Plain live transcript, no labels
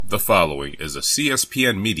The following is a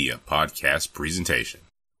CSPN Media podcast presentation.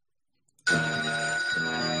 Good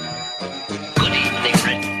evening,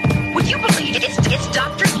 friend. Would you believe it's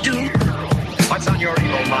Dr. Doom? What's on your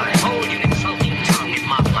evil mind? Oh, you insulting tongue, it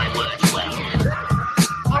marks my words well.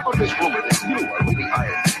 How about this rumor that you are really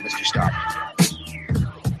hired, Mr. Stark?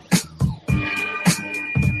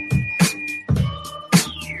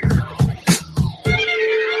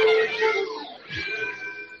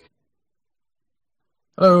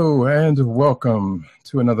 Hello and welcome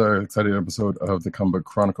to another exciting episode of the Comic Book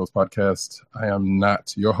Chronicles podcast. I am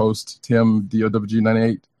not your host, Tim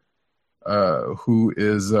DOWG98, who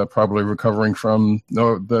is probably recovering from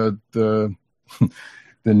the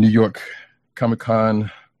New York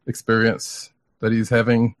Comic-Con experience that he's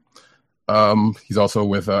having. He's also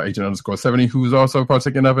with Agent_70, who's also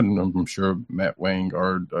partaking of it, and I'm sure Matt Wang,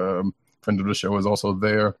 our friend of the show, is also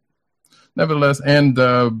there. Nevertheless, and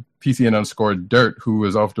PCN_Dirt, who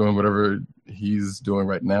is off doing whatever he's doing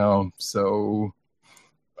right now. So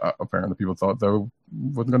apparently people thought there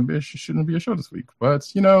wasn't going to be shouldn't be a show this week. But,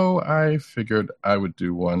 I figured I would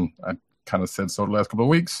do one. I kind of said so the last couple of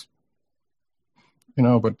weeks, but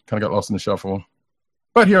kind of got lost in the shuffle.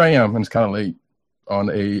 But here I am, and it's kind of late on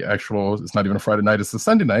it's not even a Friday night, it's a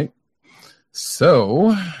Sunday night.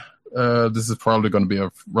 So this is probably going to be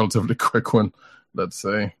a relatively quick one, let's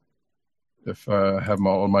say, if I have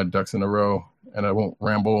all my ducks in a row, and I won't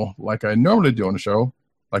ramble like I normally do on the show,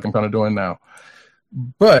 like I'm kind of doing now.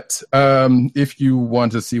 But if you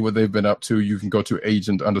want to see what they've been up to, you can go to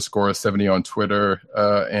Agent_70 on Twitter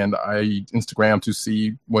and Instagram to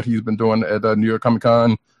see what he's been doing at New York Comic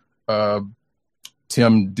Con.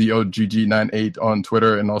 Tim DOGG98 on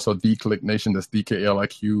Twitter, and also The Click Nation, that's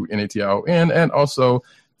DKLIQNATION, and also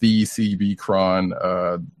the CB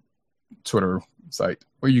Cron Twitter site,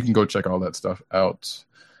 where you can go check all that stuff out.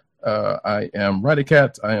 I am Roddy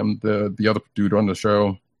Cat. I am the other dude on the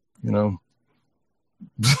show, and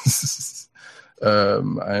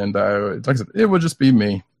like I said, it would just be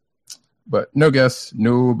me, but no guests,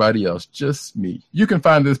 nobody else, just me. You can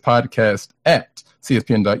find this podcast at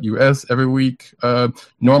CSPN.US every week.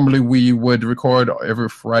 Normally we would record every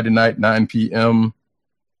Friday night, 9 p.m.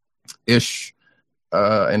 ish.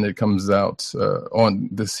 And it comes out on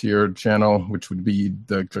this here channel, which would be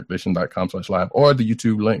theclicknation.com/live, or the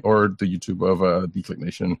YouTube link, or the YouTube of The Click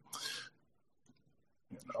Nation.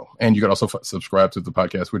 And you can also subscribe to the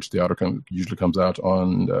podcast, which the audio usually comes out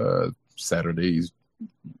on Saturdays,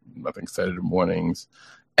 I think Saturday mornings,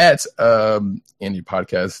 at any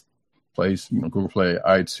podcast place, Google Play,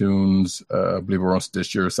 iTunes, I believe we're on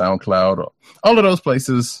Stitcher, SoundCloud, all of those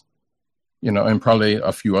places, and probably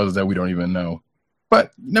a few others that we don't even know.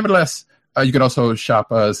 But nevertheless, you can also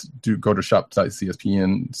shop us, go to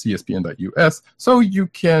shop.cspn.us, so you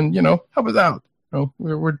can, help us out.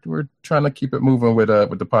 We're trying to keep it moving with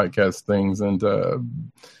the podcast things, and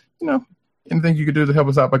anything you could do to help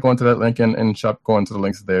us out by going to that link and going to the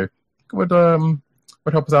links there would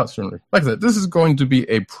help us out certainly. Like I said, this is going to be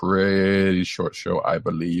a pretty short show, I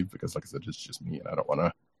believe, because like I said, it's just me, and I don't want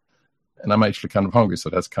to, and I'm actually kind of hungry, so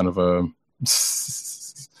that's kind of a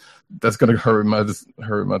that's going to hurry my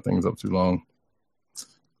things up too long.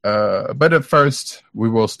 But at first, we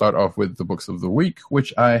will start off with the books of the week,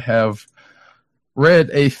 which I have read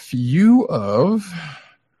a few of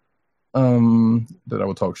that I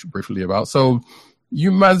will talk briefly about. So you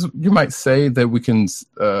might say that we can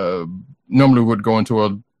normally would go into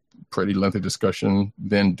a pretty lengthy discussion,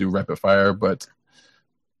 then do rapid fire, but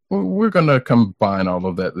we're going to combine all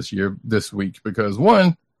of that this week, because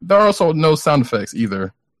one, there are also no sound effects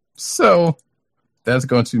either. So that's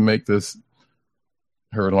going to make this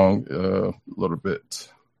hurry along a little bit.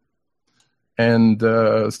 And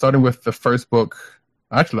starting with the first book,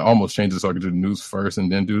 I actually almost changed it so I could do the news first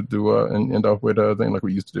and then do and end up with a thing like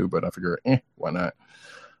we used to do, but I figured, why not?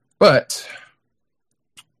 But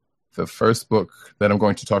the first book that I'm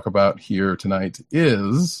going to talk about here tonight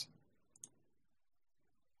is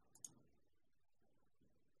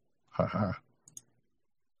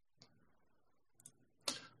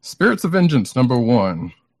Spirits of Vengeance,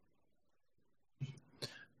 #1.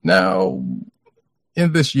 Now,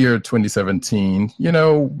 in this year, 2017,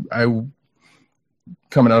 I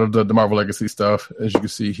coming out of the Marvel Legacy stuff, as you can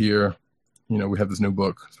see here, we have this new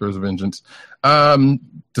book, Spirits of Vengeance.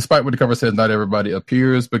 Despite what the cover says, not everybody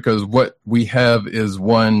appears, because what we have is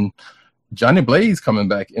one Johnny Blaze coming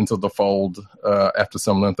back into the fold after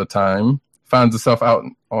some length of time. Finds himself out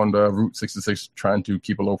on the Route 66 trying to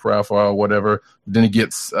keep a low profile or whatever. Then he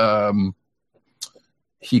gets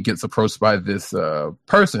approached by this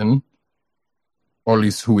person, or at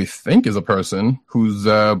least who we think is a person, who's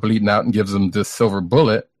bleeding out and gives him this silver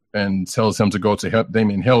bullet and tells him to go to help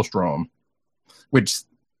Damien Hellstrom, which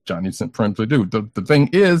Johnny sent promptly do. The thing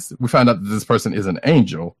is, we find out that this person is an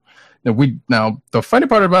angel. Now the funny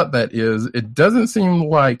part about that is it doesn't seem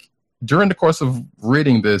like during the course of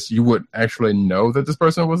reading this you would actually know that this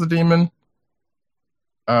person was a demon.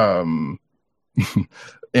 And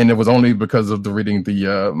it was only because of the reading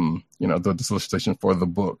the solicitation for the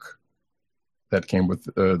book that came with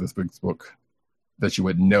this big book that you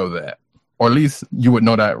would know that, or at least you would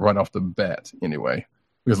know that right off the bat anyway.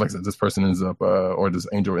 Because, like I said, this person ends up, or this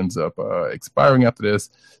angel ends up expiring after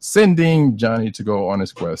this, sending Johnny to go on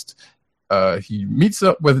his quest. He meets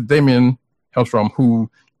up with Damien Hellstrom,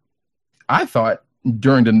 who I thought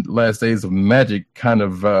during the last days of magic kind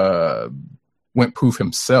of went poof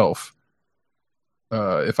himself,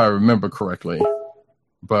 if I remember correctly.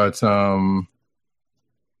 But, okay.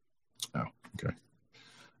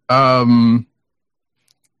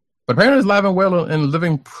 But apparently he's alive and well and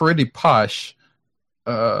living pretty posh.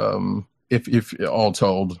 If all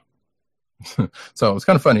told. So it's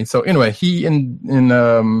kind of funny. So anyway, he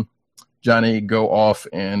and Johnny go off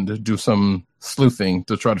and do some sleuthing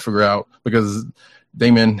to try to figure out, because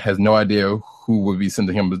Damien has no idea who would be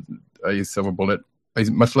sending him a silver bullet,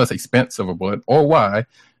 much less a spent silver bullet, or why.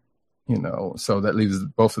 So that leaves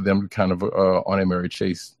both of them kind of on a merry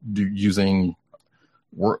chase, using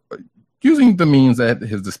the means at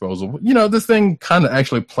his disposal. This thing kind of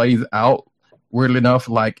actually plays out, weirdly enough,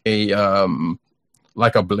 like a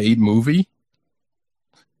Blade movie.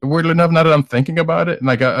 Weirdly enough, now that I'm thinking about it,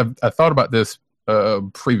 like I thought about this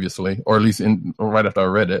previously, or at least right after I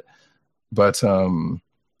read it, but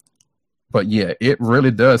yeah, it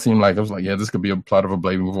really does seem like I was like, yeah, this could be a plot of a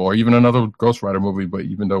Blade movie, or even another Ghost Rider movie. But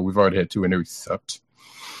even though we've already had two and they sucked,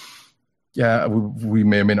 yeah, we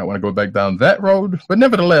may or may not want to go back down that road. But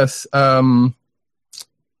nevertheless, so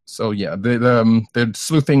yeah, their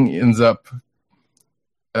sleuthing ends up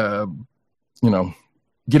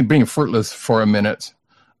being fruitless for a minute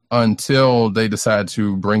until they decide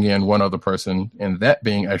to bring in one other person, and that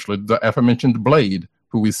being actually the aforementioned Blade,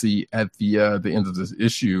 who we see at the end of this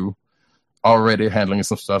issue, already handling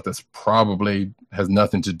some stuff that's probably has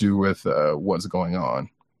nothing to do with what's going on.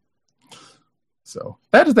 So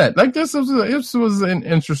that is that. Like this was an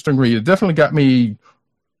interesting read. It definitely got me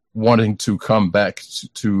wanting to come back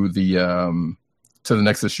to the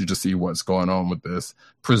next issue to see what's going on with this.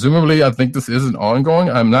 Presumably, I think this isn't ongoing.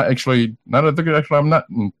 I'm not actually. I'm not.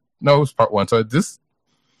 No, it's part one. So this.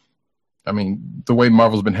 I mean, the way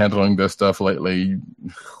Marvel's been handling their stuff lately,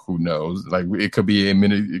 who knows? Like, it could be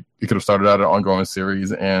it could have started out an ongoing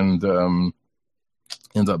series and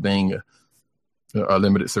ends up being a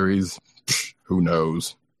limited series. Who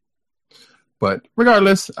knows? But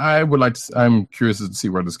regardless, I'm curious to see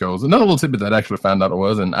where this goes. Another little tidbit that I actually found out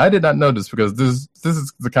was, and I did not know this because this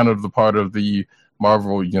is the kind of the part of the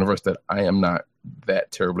Marvel universe that I am not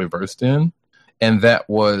that terribly versed in. And that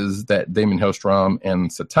was that Damien Hellstrom and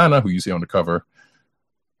Satana, who you see on the cover,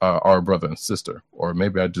 are brother and sister. Or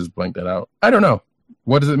maybe I just blanked that out. I don't know.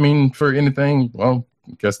 What does it mean for anything? Well,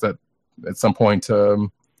 I guess that at some point you'll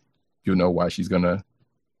know why she's going to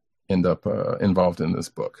end up involved in this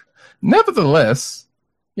book. Nevertheless,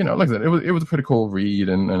 like I said, it was a pretty cool read,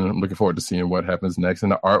 and I'm looking forward to seeing what happens next.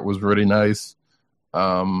 And the art was really nice.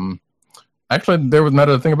 Actually, there was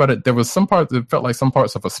another thing about it. There was some parts that felt like some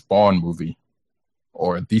parts of a Spawn movie.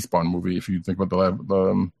 Or the Spawn movie, if you think about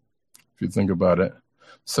if you think about it.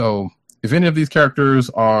 So, if any of these characters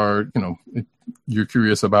are, you're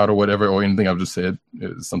curious about or whatever, or anything I've just said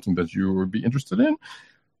is something that you would be interested in,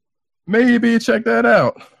 maybe check that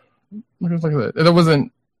out. Like that. It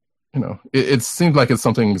wasn't, it seems like it's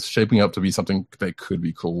something shaping up to be something that could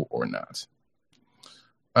be cool or not.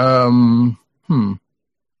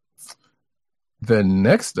 Then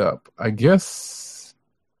next up, I guess.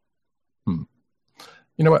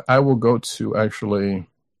 You know what? I will go to actually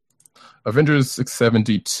Avengers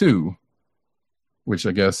 672, which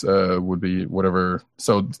I guess would be whatever.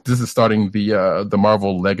 So this is starting the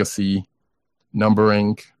Marvel Legacy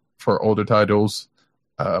numbering for older titles.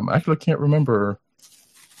 I actually can't remember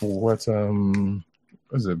what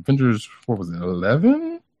was it? Avengers? What was it?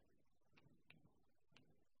 11?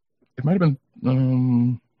 It might have been.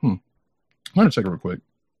 I'm gonna check it real quick.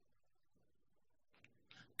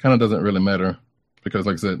 Kind of doesn't really matter. Because,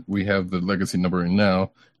 like I said, we have the legacy numbering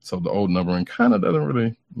now, so the old numbering kind of doesn't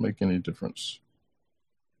really make any difference.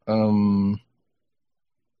 You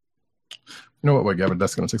know what? Wait, Gavin,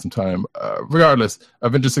 that's going to take some time. Regardless,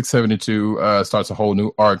 Avengers 672 starts a whole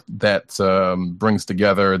new arc that brings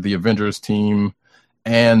together the Avengers team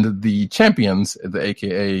and the champions, the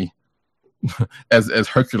AKA, as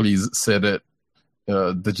Hercules said it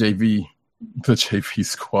the JV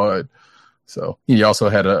squad. So he also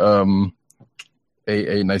had a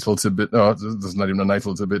nice little tidbit. No, this is not even a nice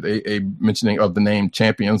little tidbit. A mentioning of the name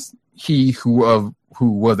Champions. He who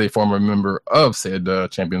was a former member of said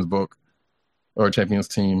Champions book or Champions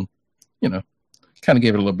team, kind of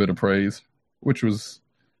gave it a little bit of praise, which was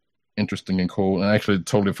interesting and cool. And I actually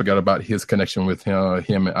totally forgot about his connection with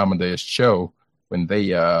him and Amadeus Cho when they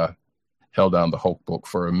held down the Hulk book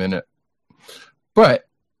for a minute. But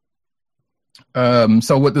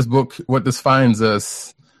so what this finds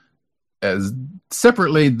us as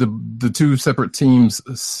separately, the two separate teams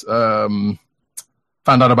found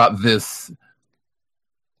out about this.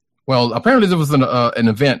 Well, apparently there was an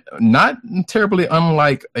event not terribly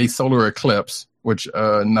unlike a solar eclipse, which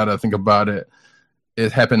now that I think about it,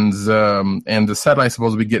 it happens, and the satellite's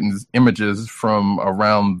supposed to be getting images from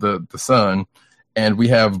around the sun, and we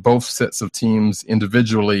have both sets of teams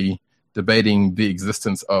individually debating the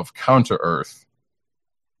existence of Counter Earth,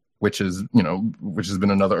 which has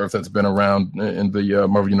been another Earth that's been around in the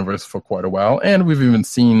Marvel Universe for quite a while, and we've even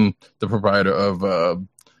seen the provider of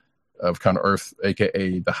Counter Earth,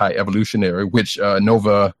 aka the High Evolutionary, which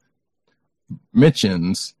Nova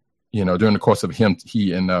mentions, during the course of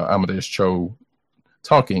he and Amadeus Cho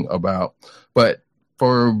talking about. But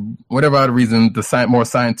for whatever other reason, the more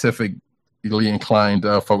scientifically inclined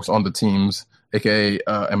folks on the teams, aka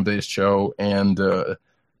Amadeus Cho and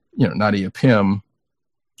Nadia Pym,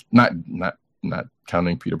 not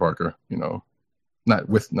counting Peter Parker,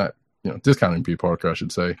 discounting Peter Parker, I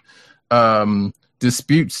should say,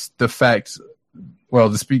 disputes that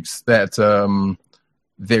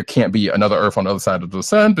there can't be another Earth on the other side of the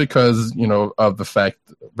sun because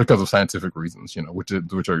of scientific reasons, which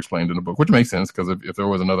are explained in the book, which makes sense because if there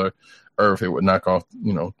was another Earth, it would knock off,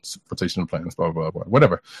 rotation of planets, blah, blah, blah,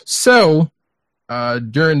 whatever. So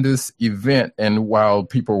during this event, and while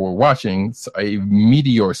people were watching, a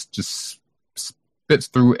meteor just spits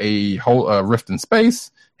through a whole rift in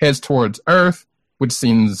space, heads towards Earth, which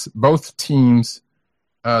sends both teams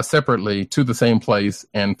separately to the same place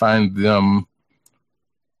and find them,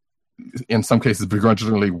 in some cases,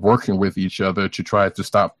 begrudgingly working with each other to try to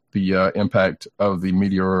stop the impact of the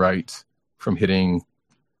meteorite from hitting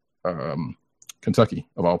Kentucky,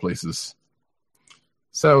 of all places.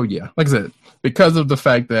 So yeah, like I said, because of the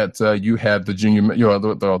fact that you had the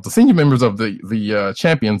the senior members of the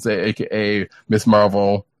champions, aka Miss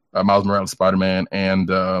Marvel, Miles Morales, Spider-Man, and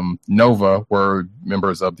Nova were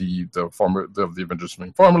members of the Avengers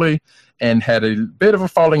formerly, and had a bit of a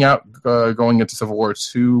falling out going into Civil War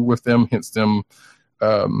II with them, hence them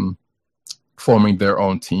forming their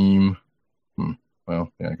own team.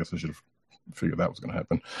 Well, yeah, I guess I should have figured that was going to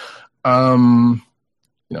happen.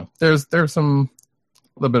 There's some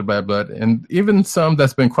a little bit of bad blood, and even some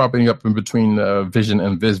that's been cropping up in between Vision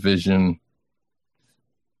and Vision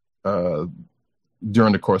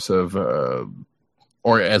during the course of,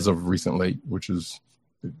 or as of recently, which is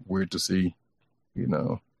weird to see,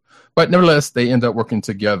 But nevertheless, they end up working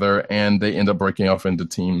together, and they end up breaking off into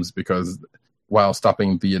teams because while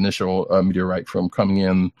stopping the initial meteorite from coming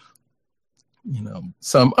in,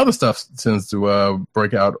 some other stuff tends to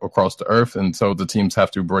break out across the Earth, and so the teams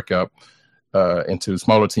have to break up into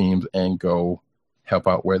smaller teams and go help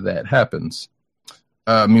out where that happens.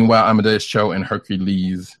 Meanwhile, Amadeus Cho and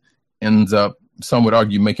Hercules ends up, some would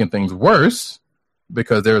argue, making things worse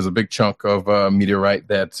because there is a big chunk of meteorite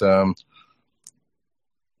that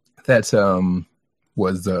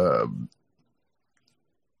was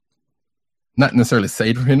not necessarily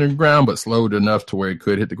saved from hitting the ground, but slowed enough to where it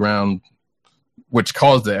could hit the ground, which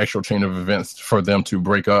caused the actual chain of events for them to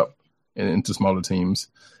break up into smaller teams.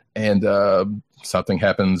 And something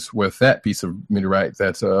happens with that piece of meteorite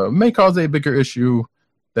that may cause a bigger issue.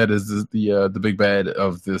 That is the big bad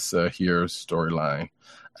of this here storyline.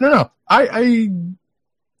 I don't know. I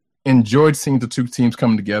enjoyed seeing the two teams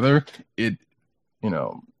come together. I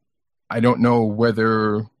don't know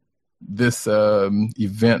whether this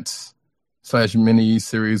event / mini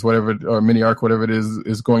series, whatever, or mini arc, whatever it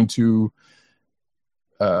is going to.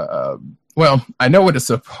 Well, I know what it's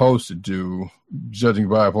supposed to do, judging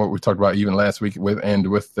by what we talked about even last week with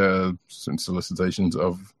the solicitations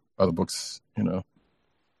of other books,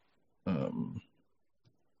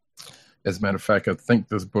 As a matter of fact, I think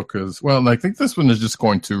this book is, I think this one is just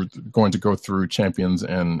going to go through Champions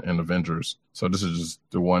and Avengers. So this is just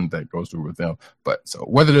the one that goes through with them. But so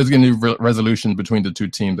whether there's any resolution between the two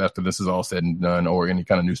teams after this is all said and done, or any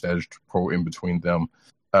kind of new status quo in between them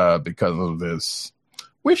because of this,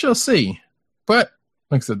 we shall see. But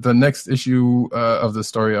like I said, the next issue of the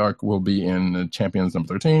story arc will be in Champions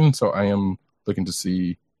number 13. So I am looking to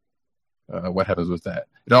see what happens with that.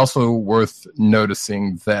 It's also worth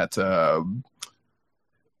noticing that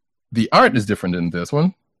the art is different in this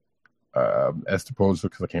one, as opposed to,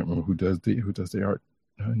 because I can't remember who does the art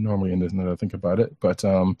normally in this. Now that I think about it, but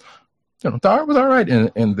the art was all right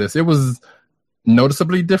in this. It was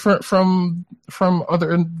noticeably different from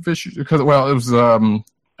other Avengers because, well, it was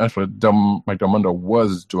actually Mike Del Mundo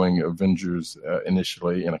was doing Avengers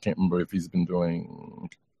initially, and I can't remember if he's been doing.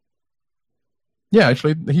 Yeah,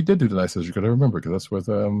 actually, he did do the Last Issue, because I remember, because that's with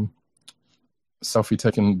Selfie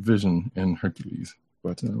taking Vision and Hercules.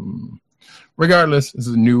 But regardless, this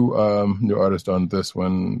is a new artist on this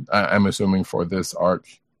one. I'm assuming for this arc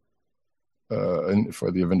and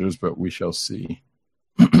for the Avengers, but we shall see.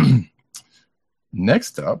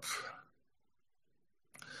 Next up,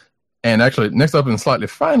 and slightly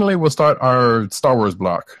finally, we'll start our Star Wars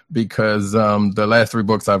block, because the last 3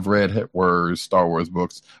 books I've read were Star Wars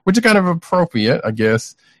books, which are kind of appropriate, I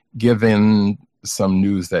guess, given some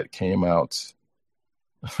news that came out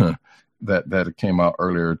that came out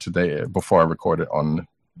earlier today before I recorded on.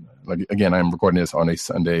 Again, I'm recording this on a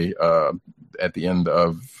Sunday at the end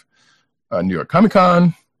of New York Comic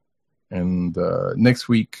Con. And next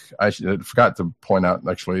week, I forgot to point out,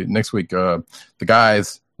 actually, next week, the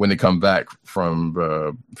guys, when they come back from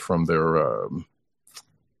their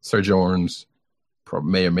sojourns,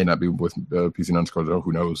 may or may not be with PC Nunscore,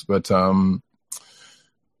 who knows. But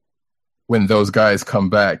when those guys come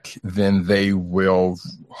back, then they will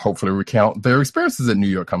hopefully recount their experiences at New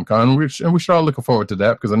York Comic Con, and we should all look forward to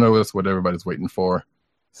that, because I know that's what everybody's waiting for.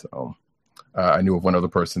 So I knew of one other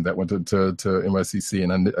person that went to NYCC,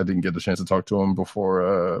 and I didn't get the chance to talk to him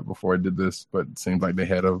before I did this, but it seemed like they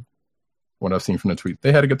had what I've seen from the tweet,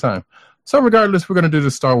 they had a good time. So regardless, we're going to do the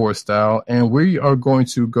Star Wars style, and we are going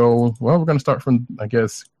to go, well, we're going to start from, I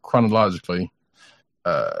guess, chronologically,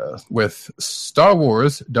 with Star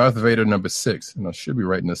Wars Darth Vader number 6. And I should be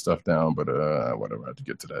writing this stuff down, but whatever, I have to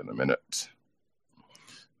get to that in a minute.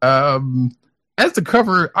 As the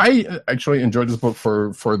cover, I actually enjoyed this book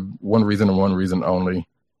for one reason and one reason only.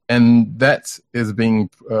 And that is being,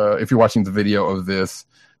 if you're watching the video of this,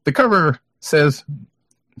 the cover says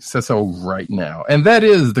so right now. And that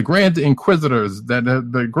is the Grand Inquisitor,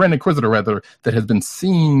 that has been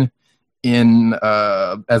seen in,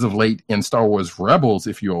 as of late, in Star Wars Rebels,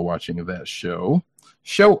 if you are watching that show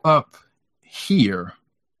up here.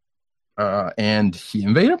 And he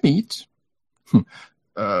and Vader meet.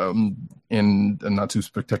 In a not too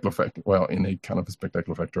spectacular factor, well, in a kind of a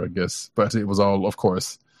spectacular factor, I guess, but it was all, of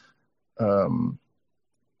course,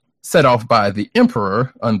 set off by the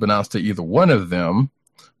Emperor, unbeknownst to either one of them.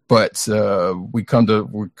 But we come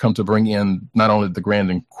to bring in not only the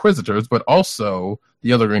Grand Inquisitors, but also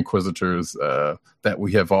the other Inquisitors that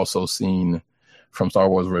we have also seen from Star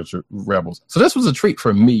Wars Rebels. So this was a treat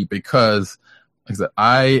for me, because, like I said,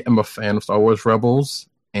 I am a fan of Star Wars Rebels,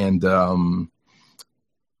 and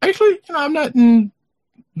actually, I'm not in,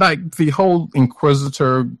 like, the whole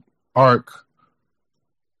Inquisitor arc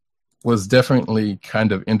was definitely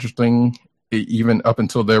kind of interesting, even up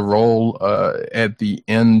until their role at the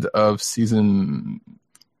end of season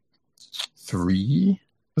 3.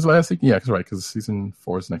 Was last season? Yeah, that's right, because season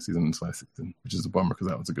 4 is next season, it's last season, which is a bummer, because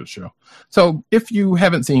that was a good show. So if you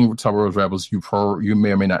haven't seen Star Wars Rebels, you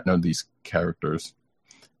may or may not know these characters.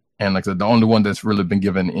 And like I said, the only one that's really been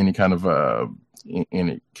given any kind of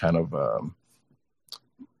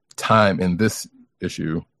time in this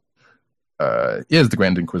issue is the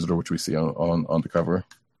Grand Inquisitor, which we see on the cover.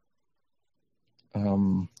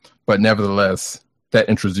 But nevertheless, that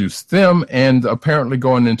introduced them, and apparently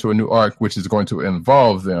going into a new arc, which is going to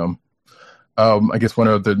involve them. I guess one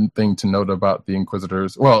other thing to note about the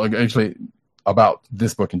Inquisitors, well, actually about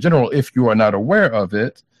this book in general, if you are not aware of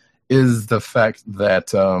it, is the fact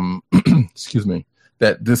that, excuse me,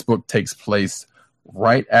 that this book takes place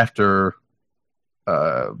right after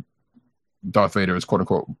Darth Vader is quote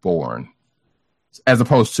unquote born, as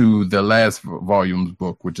opposed to the last volume's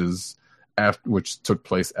book, which took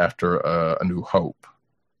place after A New Hope,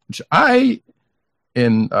 which I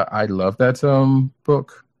love that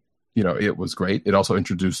book. It was great. It also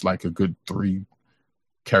introduced like a good 3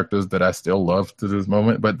 characters that I still love to this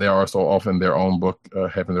moment, but they are so often their own book,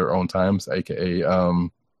 having their own times, aka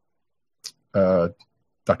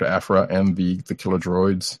Dr. Aphra and the killer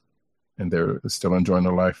droids, and they're still enjoying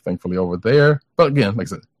their life, thankfully, over there. But again, like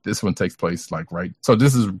I said, this one takes place so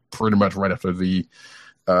this is pretty much right after the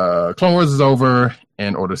Clone Wars is over,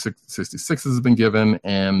 and Order 66 has been given,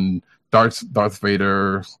 and Darth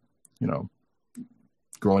Vader,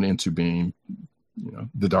 growing into being,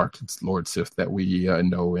 the Dark Lord Sith that we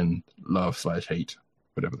know and love /hate,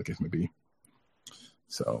 whatever the case may be.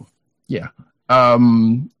 So, yeah.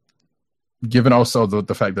 Given also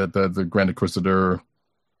the fact that the Grand Inquisitor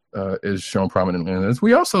is shown prominently in this,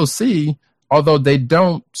 we also see, although they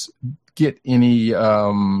don't get any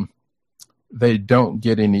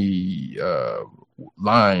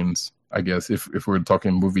lines, I guess, if we're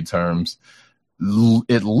talking movie terms,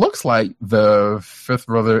 it looks like the fifth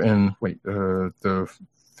brother and the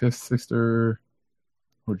fifth sister.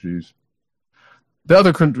 Oh, geez. The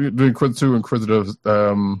other two Inquisitors,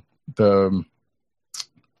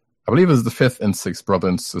 I believe is the fifth and sixth brother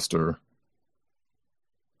and sister.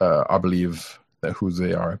 I believe that who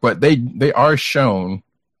they are, but they are shown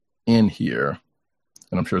in here,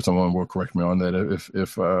 and I'm sure someone will correct me on that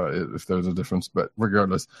if there's a difference. But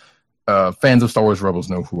regardless, fans of Star Wars Rebels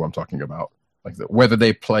know who I'm talking about. Like whether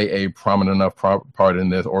they play a prominent enough part in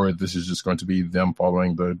this, or this is just going to be them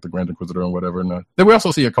following the Grand Inquisitor and whatever. And then we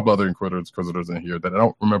also see a couple other Inquisitors in here that I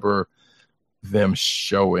don't remember them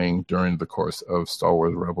showing during the course of Star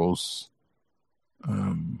Wars Rebels.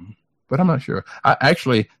 But I'm not sure.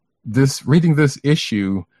 Reading this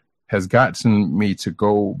issue has gotten me to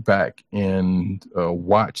go back and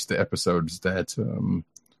watch the episodes that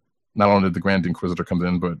not only the Grand Inquisitor comes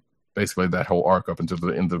in, but basically that whole arc up until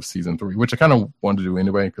the end of season 3, which I kind of wanted to do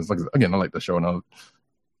anyway, because again, I like the show, and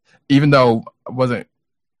even though I wasn't.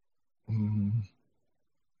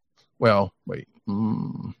 Well, wait.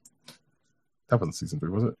 That wasn't season 3,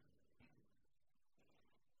 was it?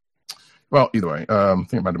 Well, either way, I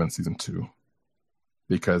think it might have been season 2.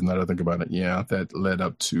 Because now that I think about it, yeah, that led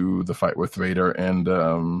up to the fight with Vader and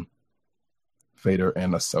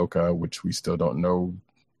Ahsoka, which we still don't know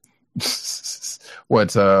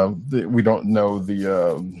we don't know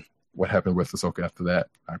what happened with Ahsoka after that.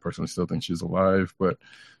 I personally still think she's alive, but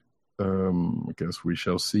I guess we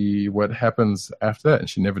shall see what happens after that. And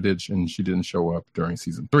she never did, and she didn't show up during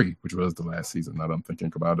season 3, which was the last season. Now that I'm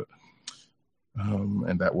thinking about it,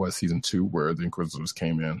 and that was season 2 where the Inquisitors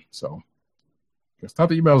came in. So I guess top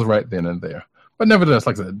the emails right then and there. But nevertheless,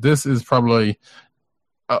 like I said, this is probably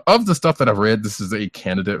of the stuff that I've read, this is a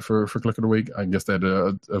candidate for Click of the Week. I guess that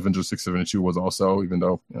Avengers 672 was also, even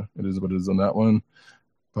though it is what it is on that one.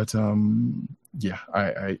 But yeah,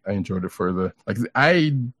 I enjoyed it further.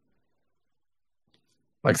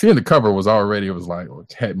 Seeing the cover was already,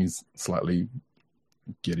 it had me slightly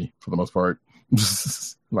giddy for the most part.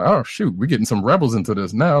 Like, oh shoot, we're getting some Rebels into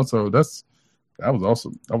this now, so that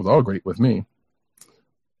was all great with me.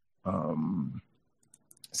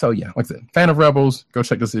 So yeah, like I said, fan of Rebels, go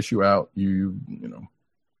check this issue out.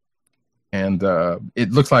 And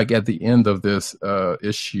it looks like at the end of this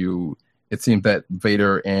issue, it seems that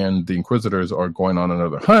Vader and the Inquisitors are going on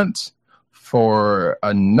another hunt for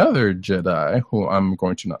another Jedi, who I'm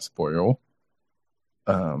going to not spoil.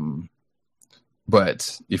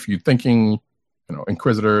 But if you're thinking,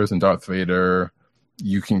 Inquisitors and Darth Vader,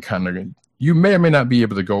 you may or may not be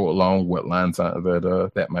able to go along what lines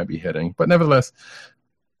that might be heading. But nevertheless,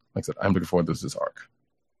 like I said, I'm looking forward to this arc.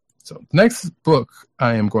 So the next book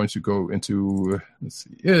I am going to go into,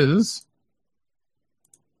 is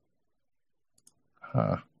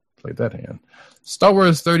played that hand. Star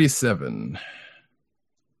Wars 37.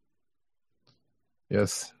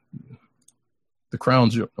 Yes. The crown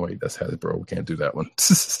jewel. Oh, wait, that's Hasbro. We can't do that one.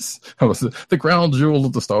 The crown jewel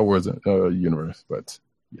of the Star Wars universe. But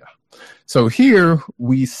yeah. So here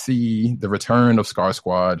we see the return of Scar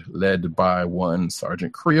Squad, led by one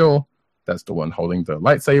Sergeant Creel. That's the one holding the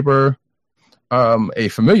lightsaber. A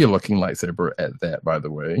familiar looking lightsaber at that, by the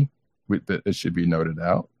way. It should be noted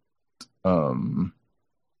out. But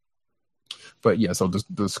yeah, so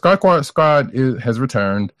the Scar Squad has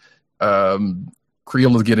returned.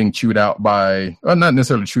 Creel is getting chewed out by, not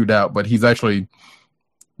necessarily chewed out, but he's actually,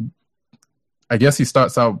 I guess he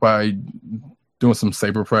starts out by doing some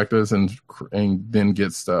saber practice and then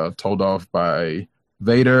gets told off by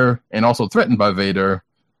Vader and also threatened by Vader,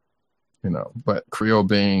 but Creel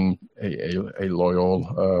being a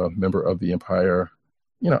loyal member of the Empire,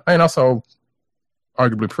 and also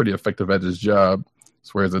arguably pretty effective at his job,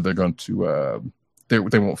 swears that they're going to, they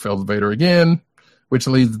won't fail Vader again, which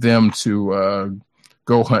leads them to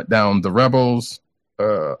go hunt down the rebels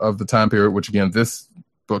of the time period, which again, this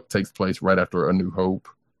book takes place right after A New Hope.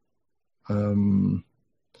 And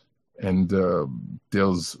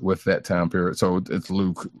deals with that time period. So it's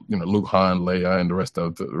Luke, Luke, Han, Leia, and the rest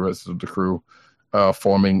of the crew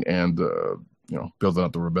forming and building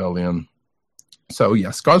up the rebellion. So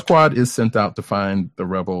yeah, Scar Squad is sent out to find the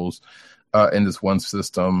rebels in this one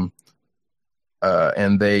system,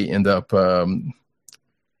 and they end up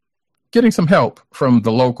getting some help from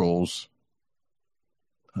the locals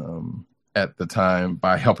at the time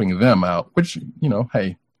by helping them out. Which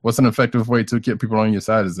hey. what's an effective way to get people on your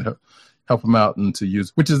side is to help them out and to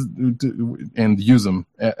use, and use them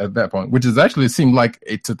at that point, which is actually seemed like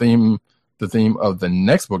the theme of the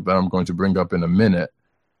next book that I'm going to bring up in a minute.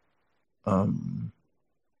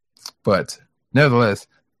 But nevertheless,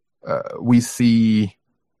 we see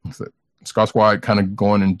Scar Squad kind of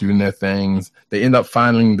going and doing their things. They end up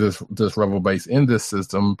finding this rebel base in this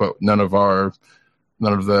system, but none of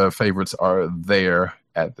the favorites are there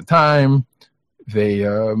at the time. They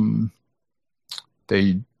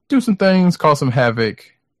do some things, cause some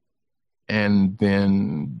havoc, and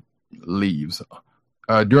then leaves.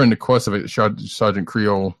 During the course of it, Sergeant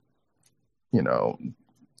Creel,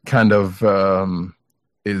 kind of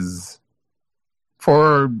is,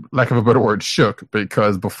 for lack of a better word, shook,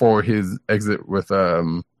 because before his exit with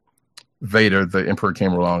Vader, the Emperor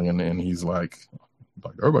came along and he's like,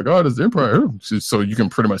 oh my God, it's the Empire. So you can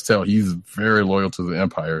pretty much tell he's very loyal to the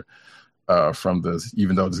Empire from this,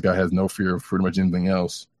 even though this guy has no fear of pretty much anything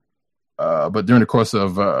else. But during the course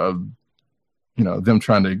of them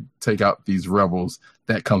trying to take out these rebels,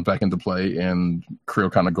 that comes back into play, and Creel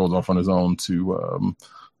kind of goes off on his own to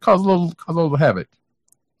cause a little havoc.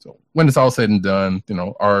 So when it's all said and done,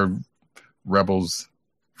 our rebels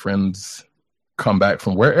friends come back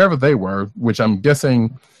from wherever they were, which I'm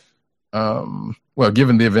guessing, given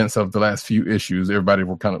the events of the last few issues, everybody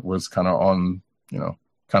was kind of on,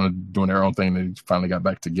 kind of doing their own thing. They finally got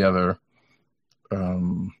back together.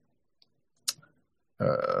 And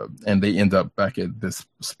they end up back at this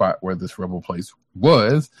spot where this rebel place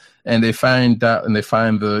was, and they find the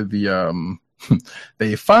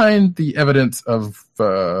they find the evidence of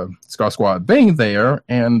Scar Squad being there,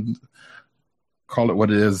 and call it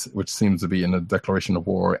what it is, which seems to be in a declaration of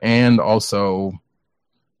war, and also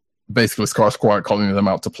basically Scar Squad calling them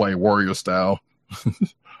out to play warrior style.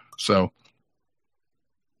 So,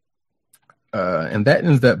 and that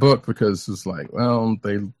ends that book, because it's like, well,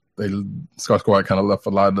 Scar Squad kind of left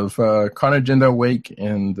a lot of carnage in their wake,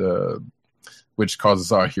 and which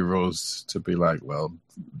causes our heroes to be like, well,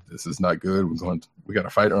 this is not good. We got a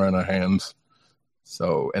fight around our hands.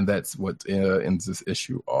 So, and that's what ends this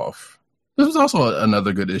issue off. This was also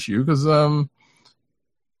another good issue because,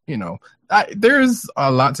 there's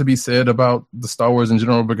a lot to be said about the Star Wars in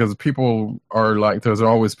general, because people are like, there's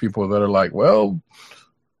always people that are like, well,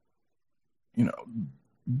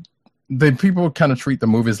 people kind of treat the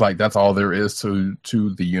movies like that's all there is to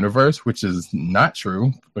the universe, which is not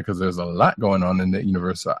true, because there's a lot going on in the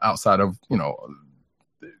universe outside of,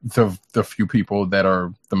 the few people that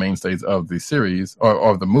are the mainstays of the series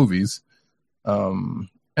or the movies, and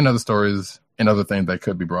other stories and other things that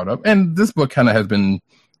could be brought up. And this book kind of has been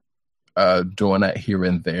doing that here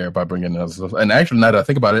and there by bringing other stuff. And actually, now that I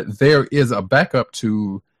think about it, there is a backup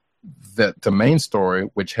to the main story,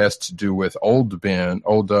 which has to do with old Obi-Wan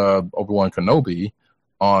Kenobi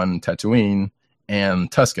on Tatooine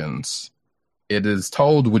and Tuskens. It is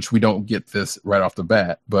told, which we don't get this right off the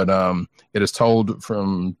bat, but it is told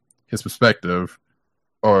from his perspective,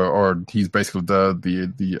 or he's basically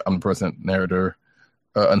the omnipresent narrator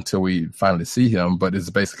until we finally see him. But it's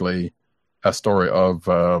basically a story of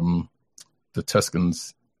the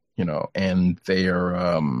Tuskens, and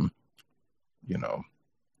their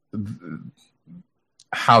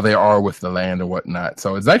how they are with the land and whatnot.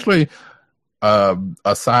 So it's actually a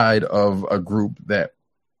side of a group that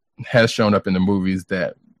has shown up in the movies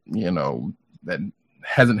that that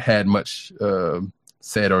hasn't had much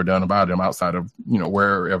said or done about them outside of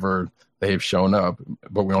wherever they've shown up,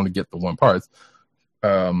 but we only get the one part.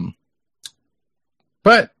 But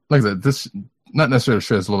like I said, this not necessarily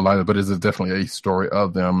sheds a little light, but it's definitely a story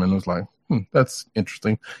of them, and it was like, that's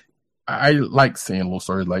interesting. I like seeing little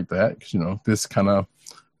stories like that, because this kind of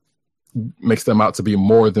makes them out to be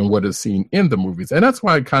more than what is seen in the movies, and that's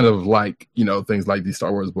why I kind of like things like these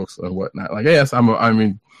Star Wars books and whatnot. Like, yes, I'm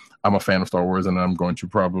a fan of Star Wars, and I'm going to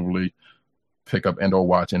probably pick up and or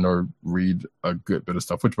watch and or read a good bit of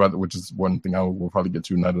stuff, which is one thing I will probably get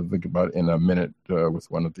to now to think about in a minute with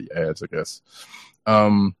one of the ads, I guess.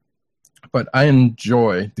 But I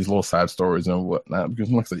enjoy these little side stories and whatnot,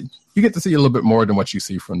 because like I say, you get to see a little bit more than what you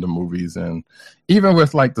see from the movies. And even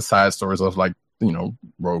with like the side stories of like,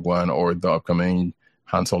 Rogue One or the upcoming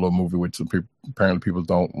Han Solo movie, which apparently people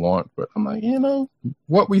don't want. But I'm like,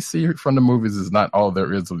 what we see from the movies is not all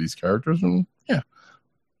there is of these characters. And yeah,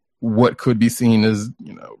 what could be seen as,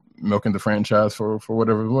 milking the franchise for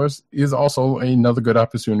whatever it was is also another good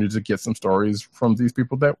opportunity to get some stories from these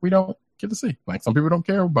people that we don't get to see. Like, some people don't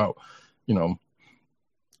care about,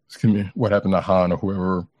 what happened to Han or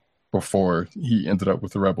whoever before he ended up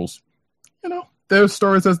with the rebels. There's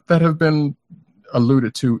stories that have been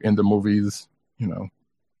alluded to in the movies,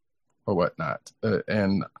 or whatnot.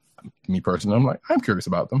 And me personally, I'm like, I'm curious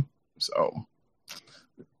about them. So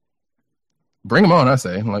bring them on, I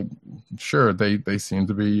say. Like, sure, they seem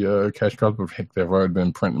to be cash crops, but heck, they've already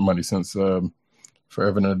been printing money since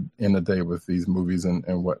forever in a day with these movies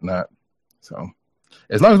and whatnot. So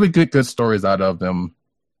as long as we get good stories out of them,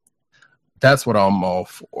 that's what I'm all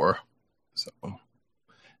for. So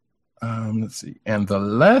let's see. And the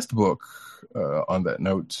last book on that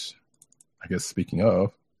note, I guess speaking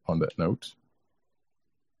of on that note,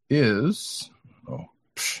 is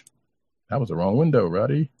that was the wrong window,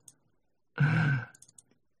 Roddy.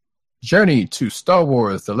 Journey to Star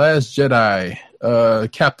Wars: The Last Jedi,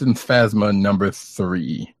 Captain Phasma number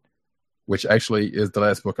 3, which actually is the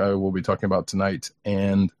last book I will be talking about tonight,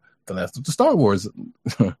 and the last of the Star Wars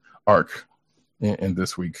arc in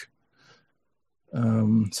this week.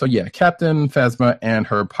 So yeah, Captain Phasma and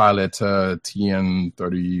her pilot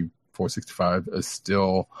TN-3465 is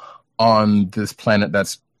still on this planet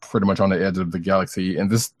that's pretty much on the edge of the galaxy, and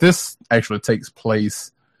this actually takes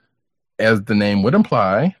place, as the name would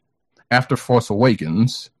imply, after Force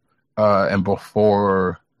Awakens and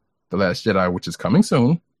before The Last Jedi, which is coming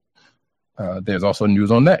soon. There's also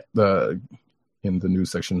news on that in the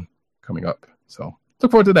news section coming up. So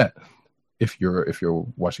look forward to that if you're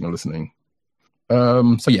watching or listening.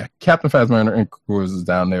 So yeah, Captain Phasma and her crew is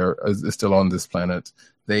down there, is still on this planet.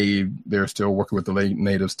 They're still working with the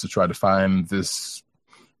natives to try to find this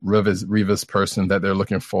Revis person that they're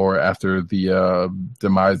looking for after the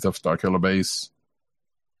demise of Starkiller Base.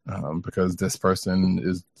 Because this person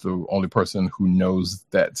is the only person who knows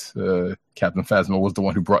that Captain Phasma was the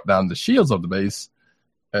one who brought down the shields of the base,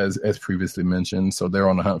 as previously mentioned. So they're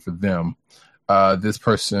on the hunt for them. This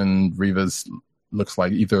person, Revis, looks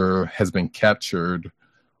like either has been captured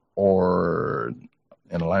or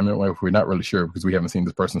in alignment. We're not really sure because we haven't seen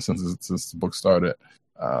this person since the book started.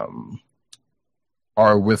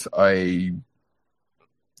 Are with a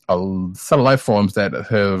set of life forms that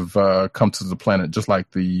have come to the planet, just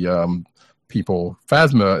like the people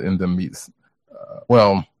Phasma in them meets.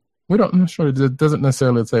 Well, I'm not sure. It doesn't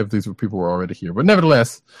necessarily say if these people were already here, but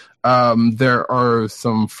nevertheless, there are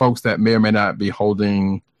some folks that may or may not be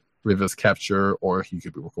holding Revis capture, or he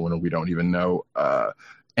could be working with them. We don't even know.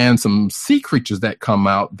 And some sea creatures that come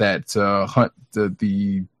out that hunt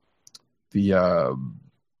the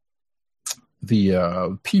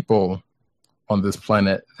people on this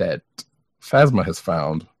planet that Phasma has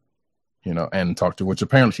found, and talked to, which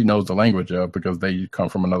apparently she knows the language of because they come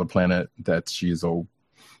from another planet that she's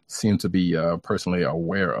seems to be personally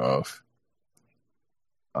aware of.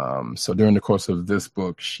 So during the course of this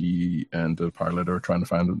book, she and the pilot are trying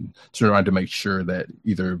to make sure that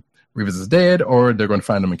either Revis is dead or they're going to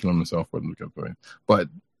find him and kill him themselves. But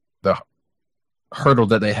the hurdle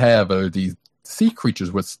that they have are these sea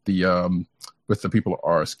creatures, which the people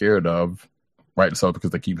are scared of. Right, so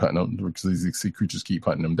because they keep hunting them, because these sea creatures keep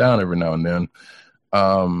hunting them down every now and then,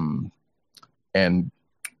 and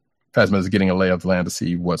Phasma is getting a lay of the land to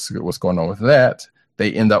see what's going on with that.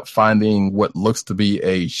 They end up finding what looks to be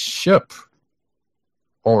a ship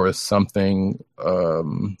or something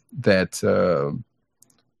that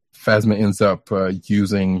Phasma ends up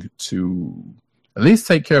using to at least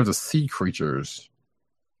take care of the sea creatures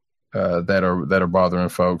that are bothering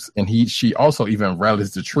folks. And she also even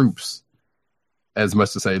rallies the troops, as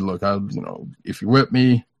much to say, look, if you're with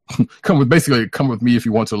me, come with me if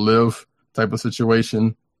you want to live, type of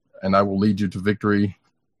situation, and I will lead you to victory.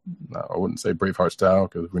 No, I wouldn't say Braveheart style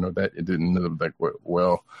because we know that it didn't live that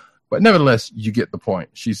well, but nevertheless, you get the point.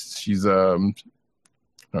 She's she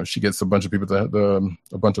gets a bunch of people to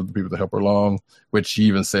help her along, which she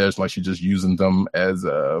even says like she's just using them as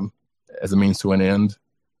a means to an end.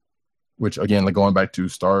 Which again, like going back to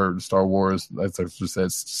Star Wars, as I just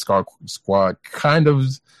said, Squad kind of,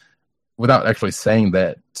 without actually saying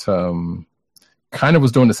that, kind of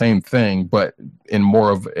was doing the same thing, but in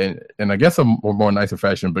more of, and I guess a more nicer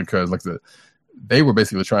fashion, because like they were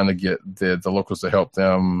basically trying to get the locals to help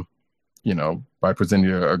them, by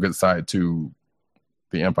presenting a good side to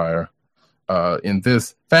the Empire. In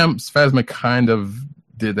this, Phasma kind of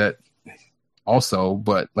did that also,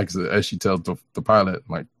 but like I said, as she tells the pilot,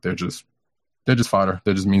 like they're just fodder.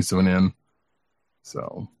 They're just means to an end.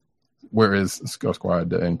 So, whereas Skull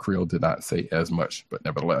Squad and Creel did not say as much, but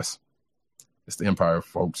nevertheless, it's the Empire,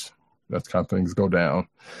 folks. That's kind of things go down.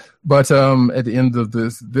 But at the end of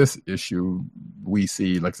this issue, we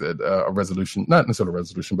see, like I said, a resolution. Not necessarily a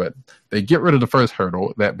resolution, but they get rid of the first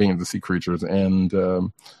hurdle, that being the sea creatures, and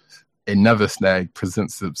another snag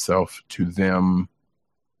presents itself to them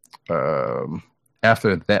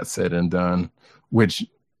after that's said and done, which,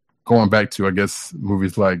 going back to, I guess,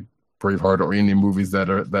 movies like Braveheart or any movies that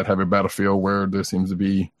have a battlefield where there seems to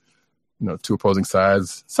be, two opposing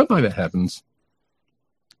sides. Something like that happens.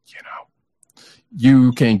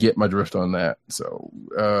 You can get my drift on that. So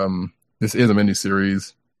this is a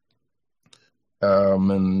miniseries.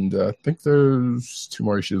 And I think there's 2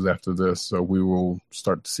 more issues after this. So we will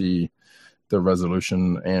start to see the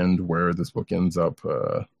resolution and where this book ends up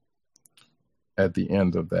at the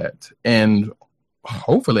end of that. And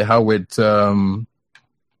hopefully how it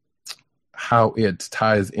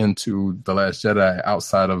ties into The Last Jedi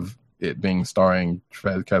outside of it being starring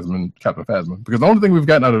Captain Phasma. Because the only thing we've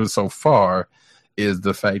gotten out of it so far is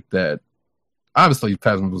the fact that obviously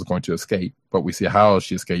Phasma was going to escape, but we see how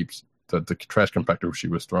she escapes the trash compactor she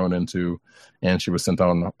was thrown into, and she was sent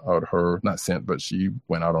out not sent, but she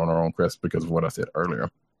went out on her own quest because of what I said earlier.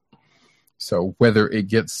 So whether it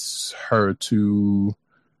gets her to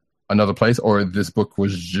another place or this book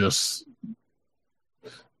was just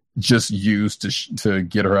used to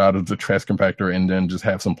get her out of the trash compactor and then just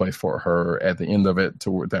have some place for her at the end of it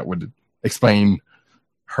that would explain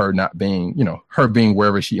her not being, her being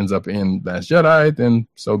wherever she ends up in Last Jedi, then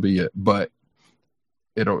so be it. But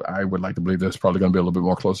I would like to believe there's probably going to be a little bit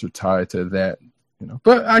more closer tie to that,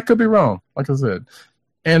 but I could be wrong, like I said.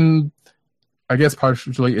 And I guess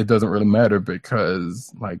partially it doesn't really matter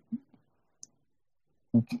because,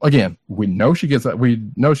 again, we know she's going to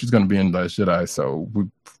be in Last Jedi, so we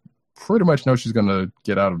pretty much know she's going to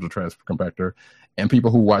get out of the trash compactor. And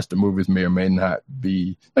people who watch the movies may or may not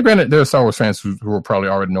be. Granted, there are Star Wars fans who will probably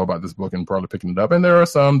already know about this book and probably picking it up, and there are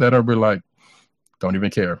some that are like, don't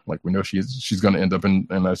even care. Like, we know she's going to end up in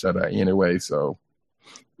Last Jedi anyway. So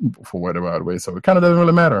for whatever way, so it kind of doesn't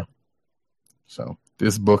really matter. So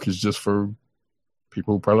this book is just for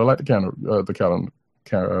people who probably like the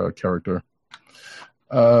character.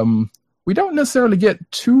 We don't necessarily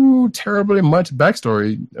get too terribly much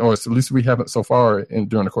backstory, or at least we haven't so far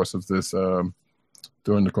during the course of this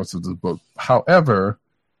book. However,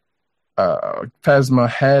 Phasma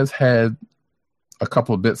has had a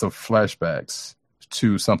couple of bits of flashbacks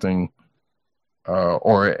to something,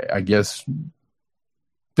 or I guess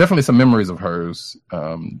definitely some memories of hers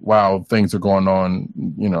while things are going on,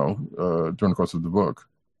 during the course of the book,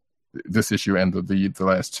 this issue and the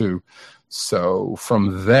last 2. So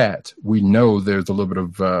from that, we know there's a little bit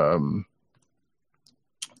of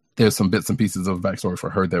there's some bits and pieces of backstory for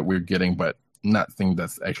her that we're getting, but nothing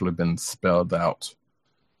that's actually been spelled out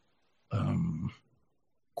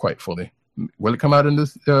quite fully. Will it come out in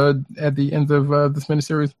this at the end of this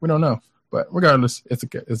miniseries? We don't know, but regardless, it's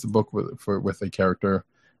a book with a character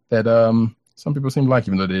that some people seem to like,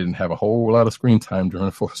 even though they didn't have a whole lot of screen time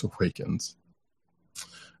during Force Awakens.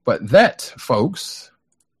 But that, folks,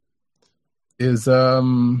 is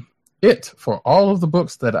it for all of the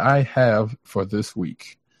books that I have for this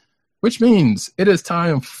week, which means it is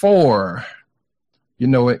time for, you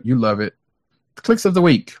know it, you love it, the clicks of the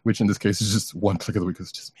week, which in this case is just one click of the week.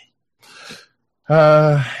 It's just me.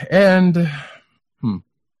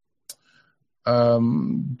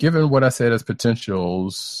 Given what I said as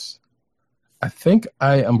potentials, I think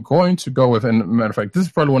I am going to go with, and matter of fact, this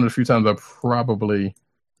is probably one of the few times I probably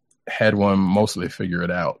had one mostly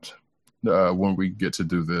figured out when we get to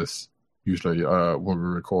do this, usually when we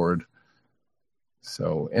record.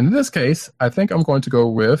 So in this case, I think I'm going to go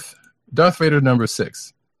with Darth Vader number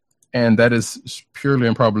 6. And that is purely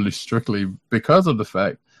and probably strictly because of the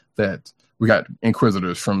fact that we got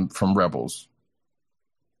Inquisitors from Rebels.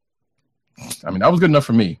 I mean, that was good enough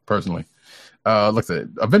for me, personally. Like I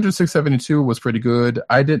said, Avengers 672 was pretty good.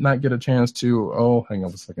 I did not get a chance to... hang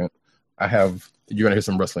on a second. You're going to hear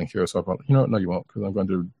some rustling here, so I'll probably... No, you won't, because I'm going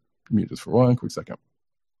to mute this for one quick second.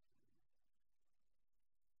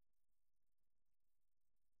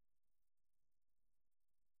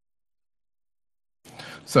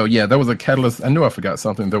 So, yeah, there was a Catalyst... I knew I forgot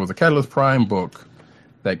something. There was a Catalyst Prime book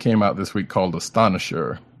that came out this week called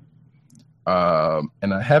Astonisher.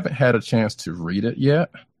 And I haven't had a chance to read it yet.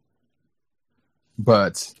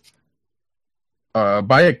 But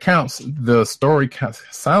by accounts, the story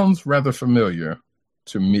sounds rather familiar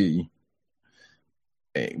to me.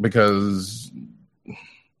 Because...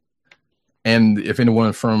 And if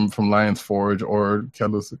anyone from Lion's Forge or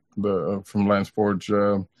Catalyst from Lion's Forge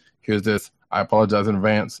hears this, I apologize in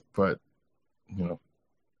advance, but,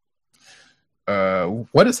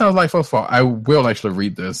 what it sounds like, first of all, I will actually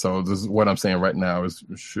read this. So this is what I'm saying right now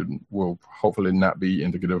will hopefully not be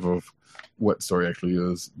indicative of what the story actually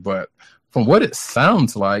is. But from what it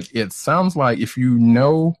sounds like if you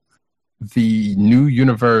know the new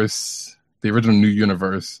universe, the original new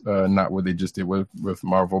universe, not what they just did with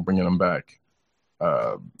Marvel bringing them back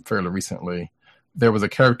fairly recently. there was a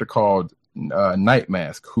character called Night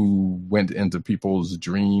Mask who went into people's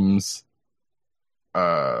dreams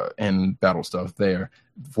and battle stuff there.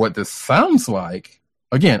 What this sounds like,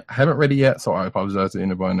 again, I haven't read it yet, so I apologize to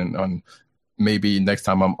anyone. And maybe next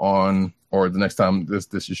time I'm on, or the next time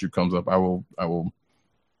this issue comes up, I will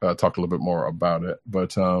talk a little bit more about it.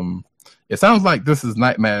 But it sounds like this is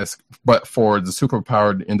Night Mask, but for the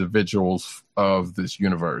superpowered individuals of this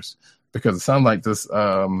universe, because it sounds like this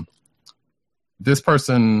this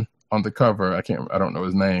person on the cover, I don't know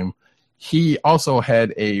his name. He also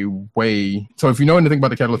had a way. So if you know anything about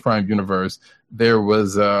the Catalyst Prime universe, there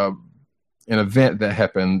was an event that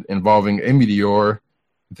happened involving a meteor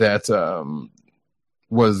that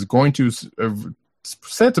was going to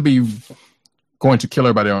said to be going to kill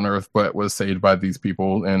everybody on Earth, but was saved by these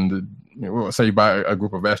people and saved by a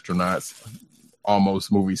group of astronauts,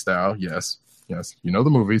 almost movie style. Yes, you know the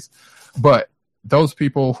movies. But those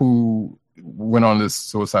people who went on this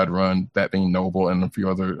suicide run, that being Noble and a few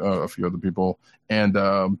other people,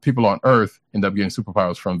 and people on Earth end up getting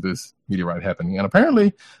superpowers from this meteorite happening. And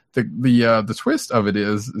apparently, the twist of it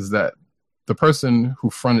is that the person who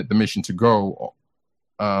fronted the mission to go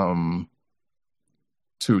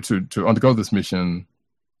to undergo this mission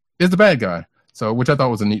is the bad guy. So, which I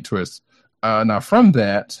thought was a neat twist. Now, from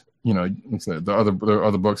that, there are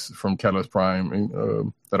other books from Catalyst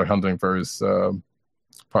Prime that are handling various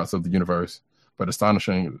parts of the universe. But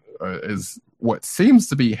Astonishing is what seems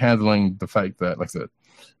to be handling the fact that, like I said,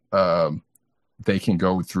 they can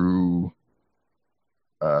go through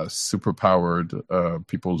superpowered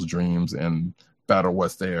people's dreams and battle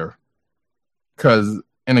what's there. And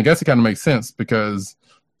I guess it kind of makes sense because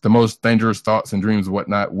the most dangerous thoughts and dreams and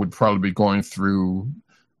whatnot would probably be going through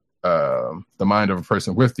the mind of a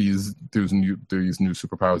person with these new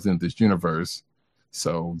superpowers in this universe.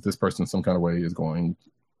 So this person, in some kind of way, is going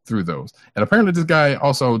through those. And apparently this guy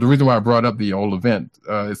also, the reason why I brought up the old event,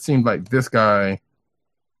 it seemed like this guy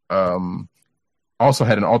also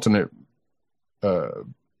had an alternate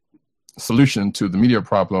solution to the meteor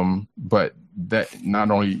problem, but that not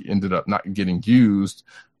only ended up not getting used,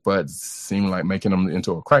 but seemed like making him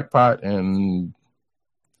into a crackpot and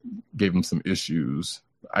gave him some issues.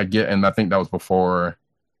 And I think that was before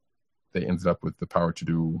they ended up with the power to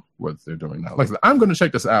do what they're doing now. Like I said, I'm going to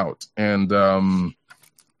check this out, and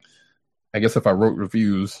I guess if I wrote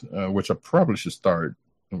reviews, which I probably should start,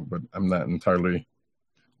 but I'm not entirely,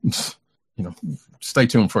 stay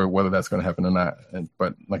tuned for whether that's going to happen or not.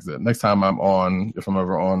 But like I said, next time I'm on, if I'm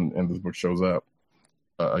ever on and this book shows up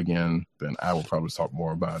again, then I will probably talk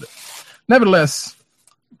more about it. Nevertheless,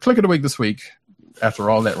 Click of the Week this week, after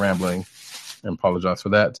all that rambling, and apologize for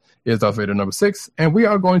that, is Darth Vader number 6. And we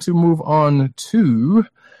are going to move on to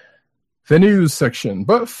the news section.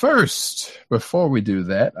 But first, before we do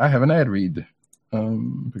that, I have an ad read,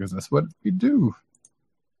 because that's what we do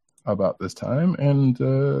about this time. And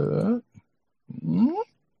the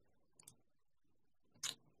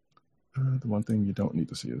one thing you don't need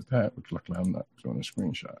to see is that, which luckily I'm not doing a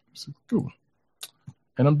screenshot. So cool.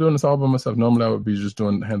 And I'm doing this all by myself. Normally I would be just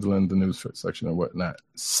handling the news section and whatnot.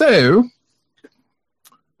 So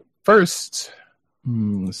first,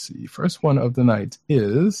 let's see. First one of the night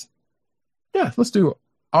is, let's do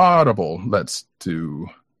Audible. And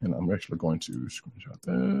I'm actually going to screenshot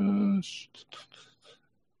this.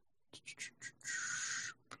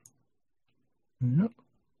 Yep.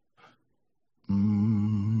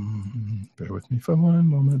 Bear with me for one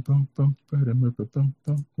moment. Oh, wait a minute.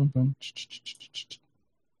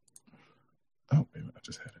 I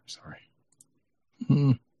just had it. Sorry.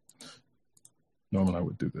 Normally I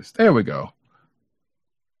would do this. There we go.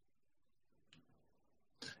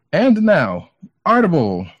 And now,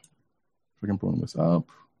 Audible. If I can pull this up.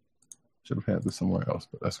 Should have had this somewhere else,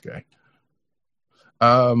 but that's okay.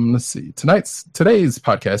 Let's see. Today's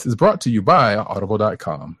podcast is brought to you by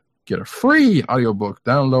Audible.com. Get a free audiobook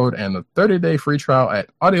download and a 30-day free trial at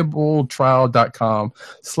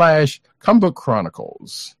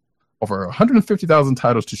audibletrial.com/comicbookchronicles. Over 150,000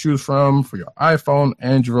 titles to choose from for your iPhone,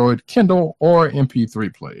 Android, Kindle, or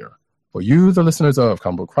MP3 player. For you, the listeners of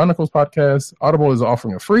Comic Book Chronicles podcast, Audible is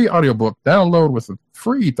offering a free audiobook download with a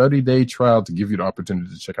free 30-day trial to give you the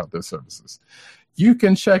opportunity to check out their services. You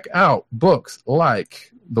can check out books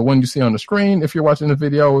like the one you see on the screen if you're watching the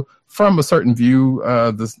video from a certain view,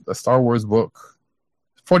 the Star Wars book,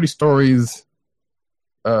 40 stories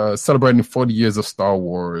celebrating 40 years of Star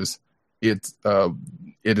Wars. It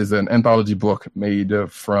is an anthology book made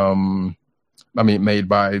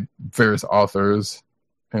by various authors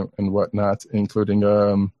and whatnot, including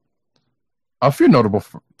a few notable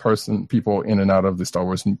people in and out of the Star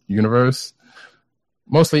Wars universe.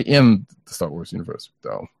 mostly in the Star Wars universe,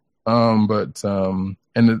 though. And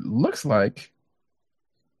it looks like,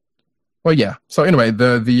 well, yeah. So anyway,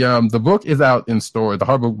 the book is out in store. The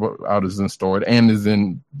hardbook out is in store and is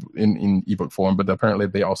in ebook form. But apparently,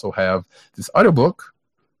 they also have this audiobook,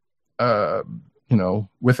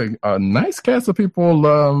 with a nice cast of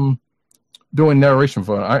people doing narration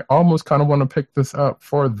for it. I almost kind of want to pick this up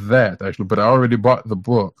for that, actually. But I already bought the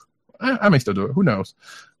book. I may still do it. Who knows?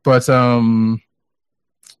 But oh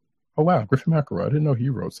wow, Griffin McElroy. I didn't know he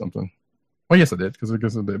wrote something. Well, yes, I did, because I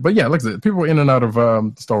guess I did. But yeah, like I said, people in and out of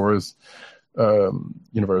the Star Wars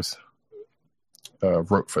universe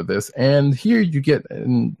wrote for this. And here you get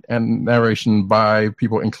a narration by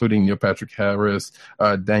people including Neil Patrick Harris,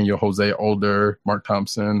 Daniel Jose Older, Mark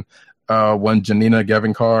Thompson, one Janina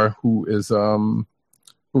Gavankar, who is the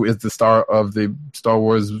star of the Star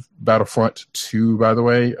Wars Battlefront 2, by the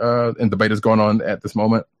way, and debate is going on at this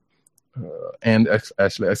moment. And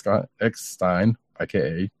Ashley Eckstein,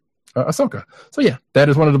 aka Ahsoka. So yeah, that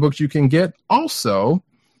is one of the books you can get. Also,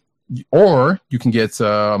 or you can get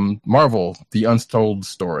Marvel: The Untold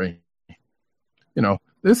Story.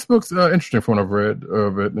 This book's interesting from what I've read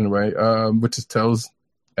of it anyway, which just tells,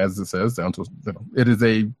 as it says, it is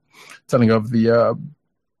a telling of the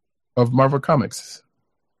of Marvel Comics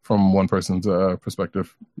from one person's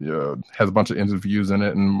perspective. Has a bunch of interviews in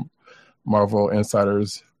it and Marvel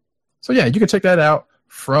insiders. So yeah, you can check that out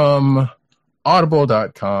from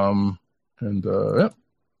audible.com. And yep.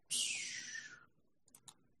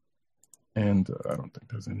 And I don't think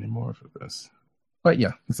there's any more for this. But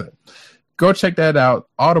yeah, that's it. Go check that out.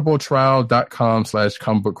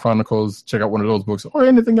 audibletrial.com/comicbookchronicles. Check out one of those books or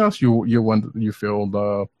anything else you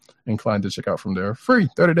feel inclined to check out from there. Free,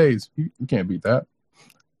 30 days. You can't beat that.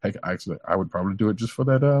 Heck, actually, I would probably do it just for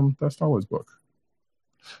that Star Wars book.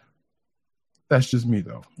 That's just me,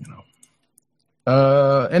 though,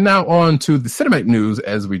 And now on to the cinematic news,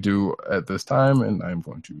 as we do at this time. And I'm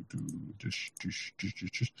going to do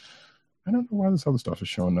I don't know why this other stuff is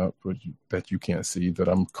showing up, but that you can't see that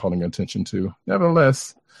I'm calling attention to.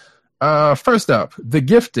 Nevertheless, first up, The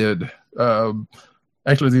Gifted.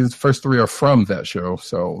 Actually, these first three are from that show,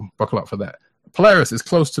 so buckle up for that. Polaris is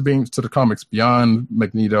close to being to the comics beyond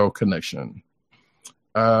Magneto connection.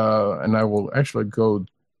 And I will actually go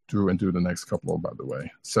through and do the next couple, by the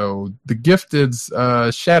way. So The Gifted's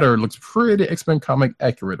Shatter looks pretty X-Men comic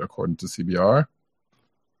accurate, according to CBR,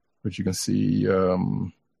 which you can see.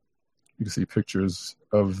 You can see pictures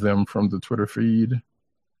of them from the Twitter feed.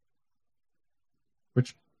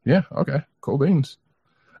 Which, yeah, okay, cool beans.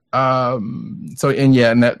 And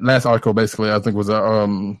that last article basically, I think was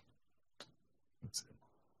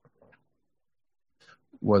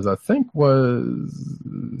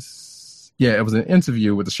it was an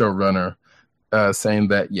interview with the showrunner saying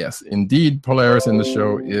that yes, indeed, Polaris in the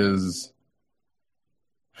show is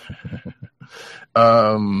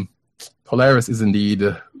Polaris is indeed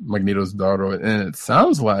Magneto's daughter, and it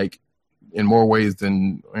sounds like in more ways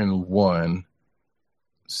than in one.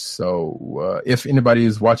 So if anybody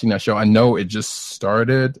is watching that show, I know it just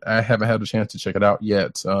started. I haven't had a chance to check it out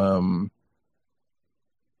yet.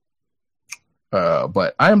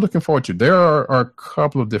 But I am looking forward to. There are a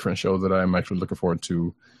couple of different shows that I'm actually looking forward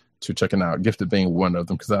to checking out. Gifted being one of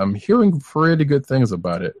them, because I'm hearing pretty good things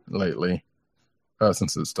about it lately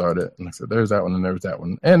since it started. And like I said, there's that one and there's that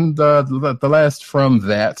one. And the last from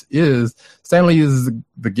that is Stan Lee's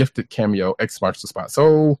The Gifted cameo. X marks the spot.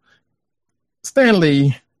 So Stan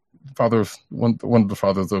Lee, one of the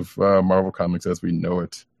fathers of Marvel Comics as we know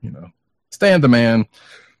it, Stan the man,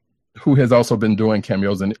 who has also been doing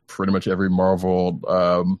cameos in pretty much every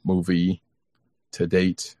Marvel movie to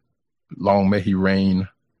date. Long may he reign.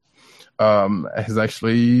 Has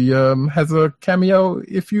actually has a cameo,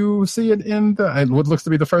 if you see it in what looks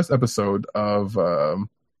to be the first episode of I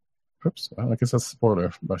guess that's a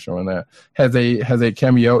spoiler by showing that. Has a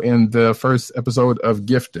cameo in the first episode of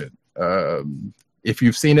Gifted. If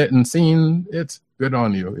you've seen it, good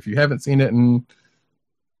on you. If you haven't seen it and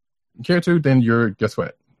care to, then guess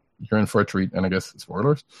what? You're in for a treat, and I guess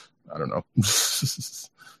spoilers. I don't know.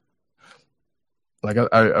 Like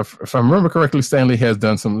if I remember correctly, Stan Lee has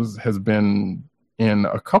been in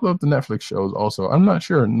a couple of the Netflix shows. Also, I'm not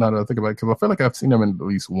sure now that I think about it, because I feel like I've seen him in at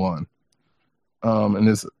least one. And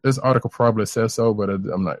this article probably says so, but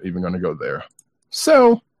I'm not even going to go there.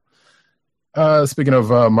 So, speaking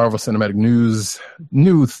of Marvel Cinematic News,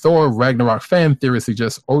 new Thor Ragnarok fan theory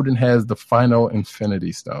suggests Odin has the final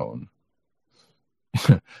Infinity Stone.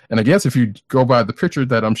 And I guess if you go by the picture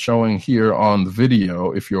that I'm showing here on the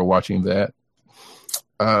video, if you're watching that,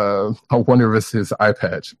 I wonder if it's his eye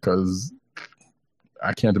patch, because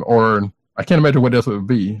I I can't imagine what else it would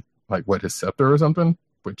be. Like, what, his scepter or something?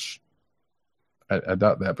 Which I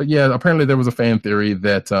doubt that. But yeah, apparently there was a fan theory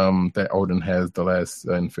that that Odin has the last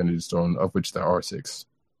Infinity Stone, of which there are 6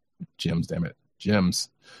 gems. Damn it, gems.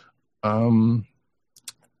 And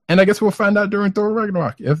I guess we'll find out during Thor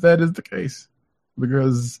Ragnarok if that is the case,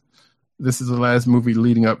 because this is the last movie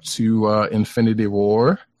leading up to Infinity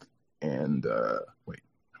War. And wait,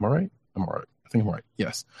 am I right? I'm all right. I think I'm right.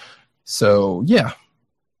 Yes. So yeah,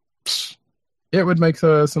 it would make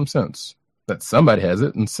some sense that somebody has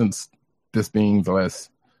it, and since this being the last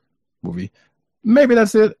movie, maybe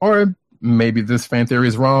that's it, or maybe this fan theory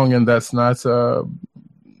is wrong, and that's not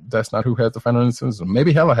who has the final instance.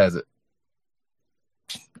 Maybe Hela has it.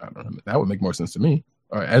 I don't know. That would make more sense to me,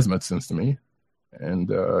 or as much sense to me, and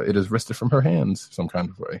it is wrested from her hands some kind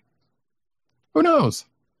of way. Who knows?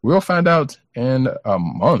 We'll find out in a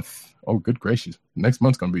month. Oh, good gracious! Next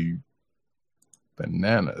month's gonna be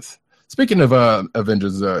bananas. Speaking of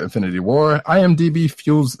Avengers Infinity War, IMDb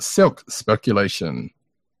fuels Silk speculation.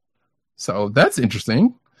 So that's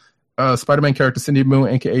interesting. Spider-Man character Cindy Moon,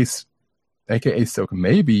 aka Silk,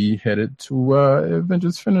 may be headed to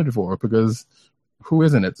Avengers Infinity War, because who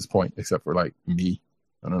isn't at this point except for like me?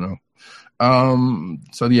 I don't know.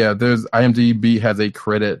 So yeah, there's IMDb has a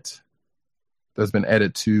credit that's been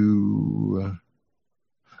added to.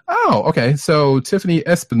 Oh, okay. So Tiffany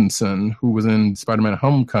Espenson, who was in Spider-Man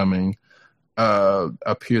Homecoming,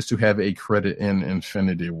 appears to have a credit in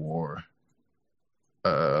Infinity War.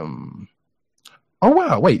 Oh,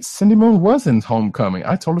 wow. Wait, Cindy Moon was in Homecoming.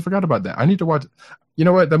 I totally forgot about that. I need to watch. You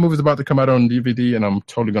know what? That movie's about to come out on DVD, and I'm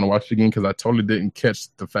totally going to watch it again because I totally didn't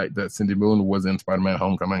catch the fact that Cindy Moon was in Spider-Man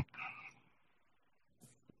Homecoming.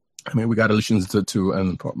 I mean, we got allusions to,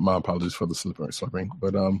 and my apologies for the slipping.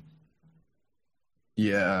 But,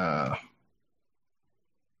 yeah.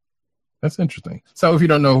 That's interesting. So if you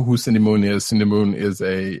don't know who Cindy Moon is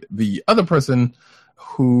the other person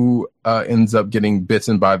who ends up getting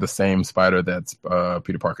bitten by the same spider that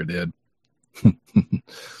Peter Parker did. And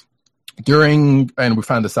we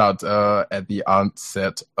find this out at the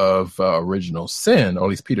onset of Original Sin, or at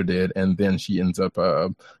least Peter did, and then she ends up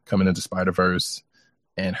coming into Spider-Verse,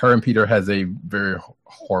 and her and Peter has a very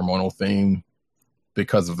hormonal thing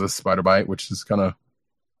because of the spider bite, which is kind of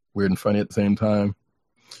weird and funny at the same time.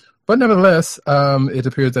 But nevertheless, it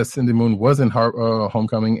appears that Cindy Moon was in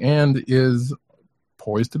Homecoming and is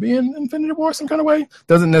poised to be in Infinity War some kind of way.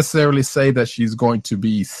 Doesn't necessarily say that she's going to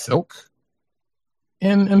be Silk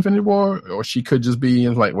in Infinity War, or she could just be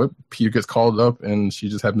like, what, Peter gets called up and she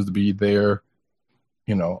just happens to be there,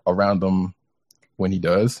 around him when he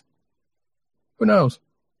does. Who knows?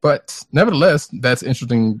 But nevertheless, that's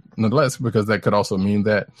interesting nonetheless, because that could also mean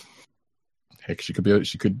that, heck, she could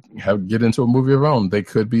get into a movie of her own. They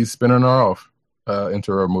could be spinning her off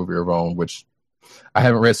into a movie of her own, which I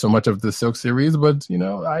haven't read so much of the Silk series, but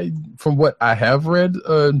from what I have read,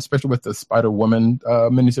 especially with the Spider-Woman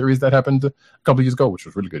miniseries that happened a couple of years ago, which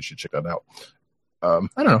was really good. You should check that out. I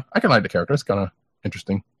don't know. I can like the character. It's kind of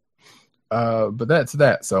interesting. But that's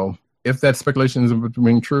that. So if that speculation is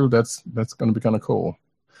being true, that's going to be kind of cool.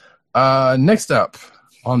 Next up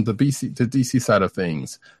on the DC side of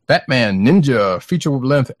things, Batman Ninja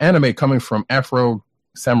feature-length anime coming from Afro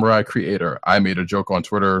Samurai creator. I made a joke on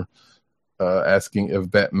Twitter asking if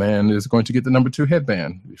Batman is going to get the number 2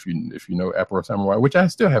 headband. If you know Afro Samurai, which I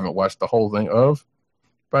still haven't watched the whole thing of,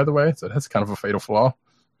 by the way, so that's kind of a fatal flaw.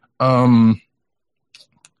 Will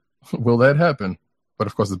that happen? But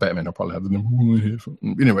of course, as Batman, I'll probably have the number 1 headphone.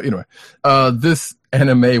 Anyway, this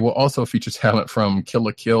anime will also feature talent from Kill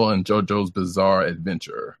la Kill and JoJo's Bizarre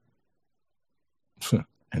Adventure.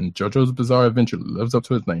 And JoJo's Bizarre Adventure lives up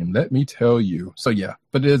to its name, let me tell you. So yeah,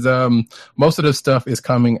 but it is most of this stuff is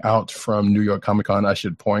coming out from New York Comic Con. I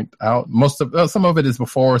should point out some of it is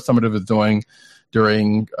before, some of it is during.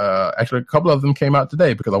 Actually, a couple of them came out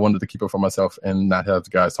today because I wanted to keep it for myself and not have the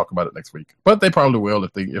guys talk about it next week. But they probably will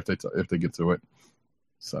if they get to it.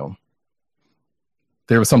 So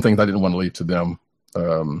there were some things I didn't want to leave to them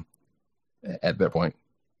at that point.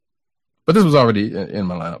 But this was already in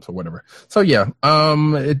my lineup, so whatever. So yeah,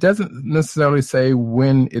 it doesn't necessarily say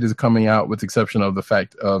when it is coming out, with the exception of the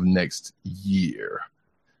fact of next year.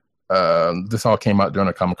 This all came out during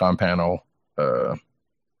a Comic-Con panel.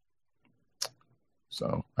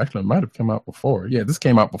 So actually, it might have come out before. Yeah, this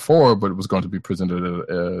came out before, but it was going to be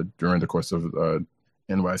presented during the course of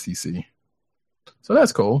NYCC. So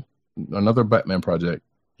that's cool. Another Batman project.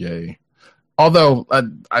 Yay. Although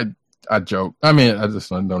I joke. I mean, I just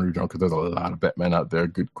don't even joke because there's a lot of Batman out there.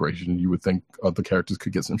 Good gracious. You would think other characters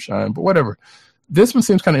could get some shine, but whatever. This one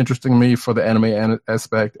seems kind of interesting to me for the anime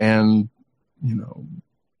aspect, and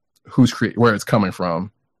where it's coming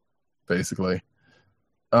from, basically.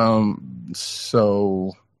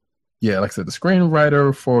 So yeah, like I said, the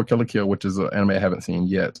screenwriter for Kill la Kill, which is an anime I haven't seen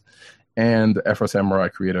yet, and Afro Samurai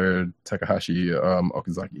creator Takahashi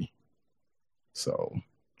Okazaki. So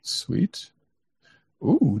sweet.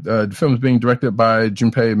 Ooh, the film is being directed by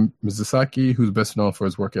Junpei Mizusaki, who's best known for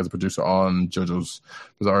his work as a producer on JoJo's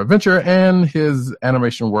Bizarre Adventure and his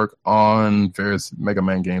animation work on various Mega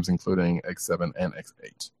Man games, including X7 and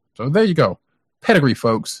X8. So there you go. Pedigree,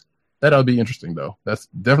 folks. That'll be interesting, though. That's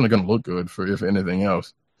definitely going to look good for if anything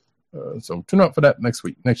else. So tune up for that next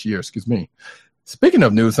year. Speaking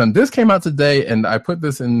of news, son, this came out today, and I put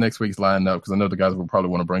this in next week's lineup because I know the guys will probably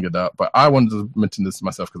want to bring it up. But I wanted to mention this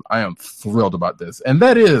myself because I am thrilled about this, and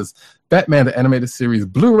that is Batman the Animated Series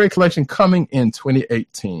Blu-ray collection coming in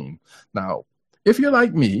 2018. Now, if you're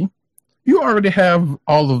like me, you already have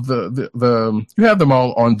all of you have them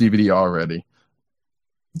all on DVD already.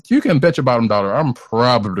 You can bet your bottom dollar I'm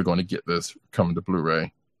probably going to get this coming to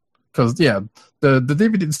Blu-ray. Because, yeah, the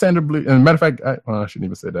DVD, the standard Blu, and matter of fact, I shouldn't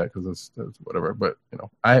even say that because that's whatever. But,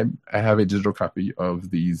 I have a digital copy of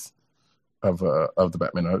these, of the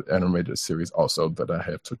Batman animated series also that I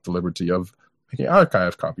have took the liberty of making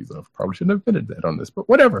archive copies of. Probably shouldn't have admitted that on this, but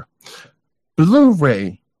whatever.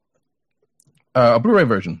 Blu-ray, a Blu-ray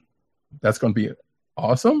version. That's going to be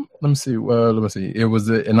awesome. Let me see. It was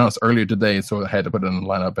announced earlier today, so I had to put it in the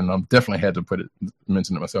lineup, and I definitely had to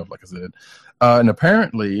mention it myself, like I said. And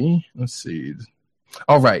apparently, let's see.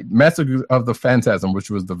 All right, Master of the Phantasm, which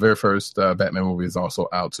was the very first Batman movie, is also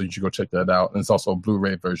out, so you should go check that out. And it's also a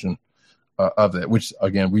Blu-ray version of that, which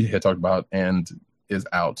again we had talked about and is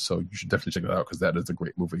out, so you should definitely check it out because that is a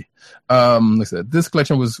great movie. Like I said, this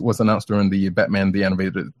collection was announced during the Batman the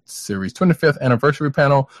Animated Series 25th anniversary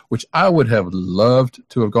panel, which I would have loved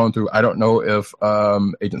to have gone through. I don't know if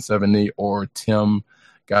Agent 70 or Tim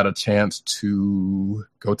got a chance to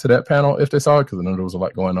go to that panel if they saw it, because I know there was a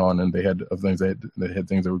lot going on and they had things they had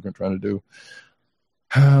things they were trying to do.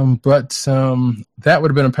 But that would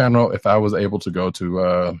have been a panel if I was able to go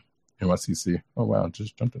to NYCC. Oh wow,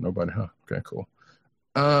 just jumped to nobody, huh? Okay, cool.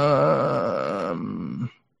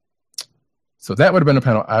 So that would have been a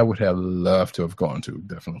panel I would have loved to have gone to,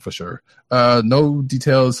 definitely, for sure. No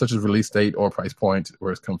details such as release date or price point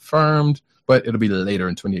where it's confirmed, but it'll be later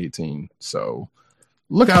in 2018. So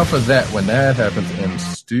look out for that when that happens in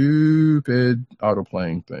stupid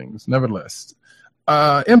auto-playing things. Nevertheless,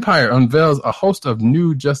 Empire unveils a host of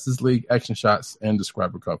new Justice League action shots and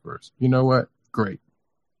describer covers. You know what? Great.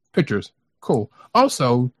 Pictures. Cool.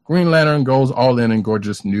 Also, Green Lantern goes all in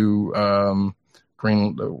gorgeous new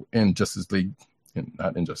Green in Justice League,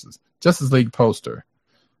 Justice League poster.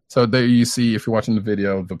 So there you see, if you're watching the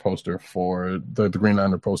video, the poster for the Green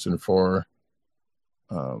Lantern poster for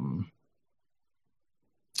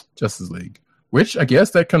Justice League, which I guess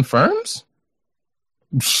that confirms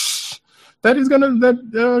that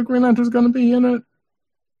Green Lantern is gonna be in it.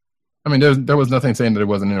 I mean, there was nothing saying that it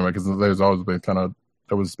wasn't anyway, because there's always been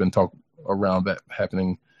there was been talk around that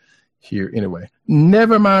happening here anyway.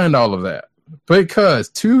 Never mind all of that, because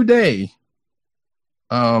today,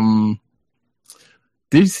 DC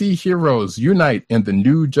heroes unite in the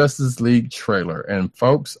new Justice League trailer. And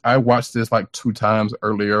folks, I watched this like 2 times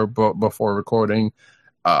earlier before recording,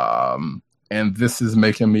 and this is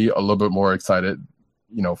making me a little bit more excited,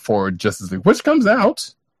 for Justice League, which comes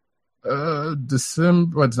out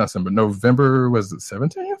November, was it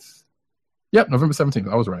 17th? Yep, November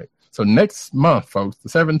 17th. I was right. So next month, folks, the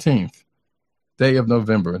 17th day of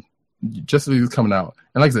November, Justice League is coming out.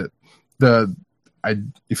 And like I said,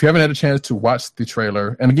 if you haven't had a chance to watch the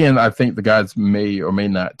trailer, and again, I think the guys may or may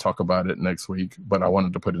not talk about it next week, but I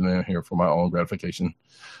wanted to put it in here for my own gratification.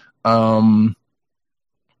 But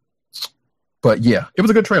yeah, it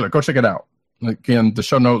was a good trailer. Go check it out. Again, the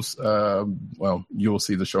show notes, you'll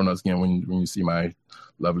see the show notes again when you see my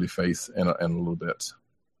lovely face in a little bit.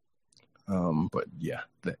 But yeah,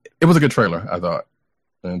 it was a good trailer, I thought,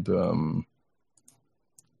 and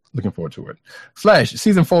looking forward to it. Flash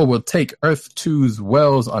Season 4 will take Earth 2's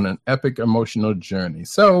Wells on an epic emotional journey.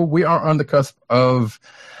 So we are on the cusp of,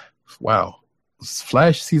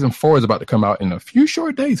 Flash Season 4 is about to come out in a few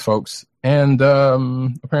short days, folks. And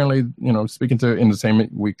apparently, speaking to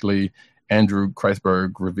Entertainment Weekly, Andrew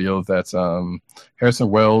Kreisberg revealed that Harrison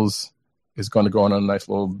Wells is going to go on a nice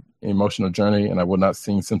little emotional journey, and I will not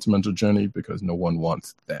sing sentimental journey because no one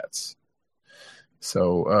wants that.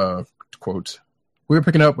 So, quote, "We were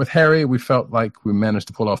picking up with Harry. We felt like we managed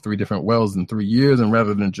to pull off 3 different Wells in 3 years, and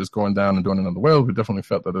rather than just going down and doing another well, we definitely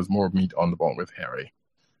felt that there's more meat on the bone with Harry."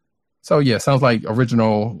 So yeah, sounds like not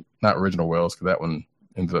original Wells, because that one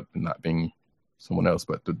ended up not being someone else,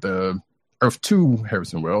 but the Earth 2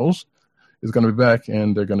 Harrison Wells is going to be back,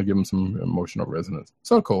 and they're going to give him some emotional resonance.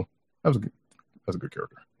 So cool. That was a good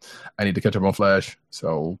character. I need to catch up on Flash,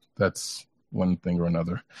 so that's one thing or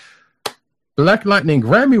another. Black Lightning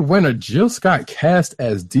Grammy winner Jill Scott cast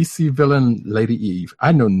as DC villain Lady Eve.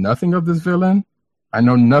 I know nothing of this villain. I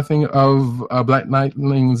know nothing of Black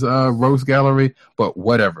Lightning's Rose Gallery, but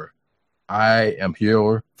whatever. I am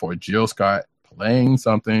here for Jill Scott playing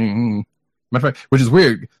something. Matter of fact, which is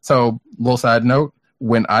weird. So, little side note.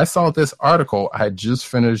 When I saw this article, I had just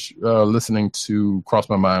finished listening to Cross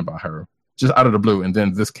My Mind by her, just out of the blue, and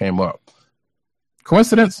then this came up.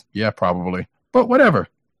 Coincidence? Yeah, probably. But whatever.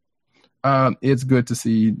 It's good to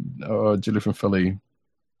see Julie from Philly,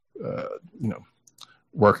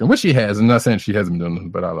 working, which she has. I'm not saying she hasn't done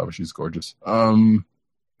it, but I love her. She's gorgeous.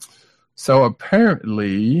 So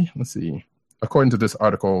apparently, let's see. According to this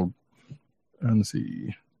article, let's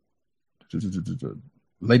see.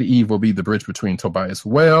 Lady Eve will be the bridge between Tobias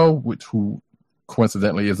Well, who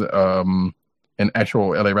coincidentally is an actual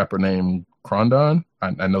LA rapper named Crondon.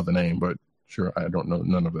 I know the name, but sure, I don't know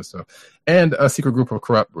none of this stuff. And a secret group of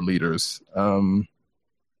corrupt leaders.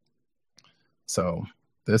 So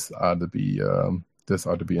this ought to be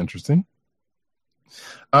interesting.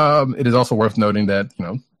 It is also worth noting that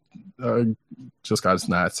Jill Scott is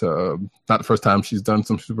not the first time she's done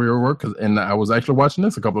some superhero work. And I was actually watching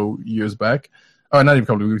this a couple of years back. Not even a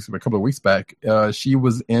couple of weeks, but a couple of weeks back. She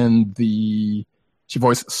voiced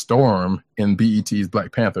Storm in BET's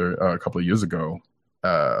Black Panther a couple of years ago.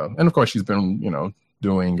 And of course she's been,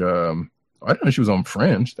 doing, I didn't know she was on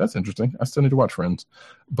Fringe. That's interesting. I still need to watch Friends.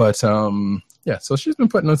 But, so she's been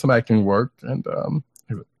putting in some acting work, and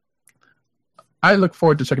I look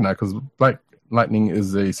forward to checking it out because Black Lightning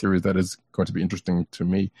is a series that is going to be interesting to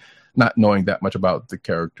me, not knowing that much about the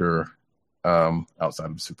character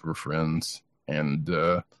outside of Super Friends. And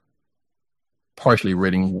partially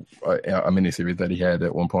reading a miniseries that he had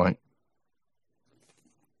at one point.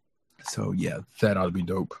 So, yeah, that ought to be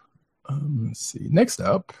dope. Let's see. Next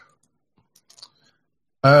up,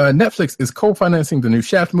 Netflix is co-financing the new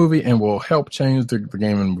Shaft movie and will help change the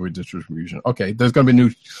game and movie distribution. Okay, there's going to be a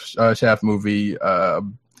new Shaft movie.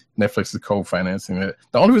 Netflix is co-financing it.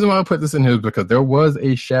 The only reason why I put this in here is because there was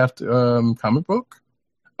a Shaft comic book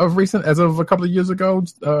as of a couple of years ago,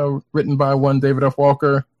 written by one David F.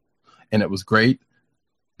 Walker, and it was great.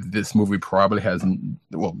 This movie has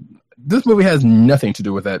nothing to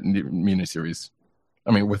do with that miniseries.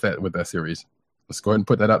 I mean, with that series. Let's go ahead and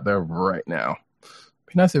put that out there right now.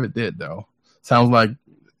 Be nice if it did, though. Sounds like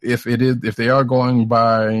if they are going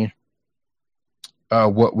by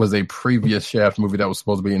what was a previous Shaft movie that was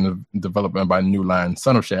supposed to be in development by New Line,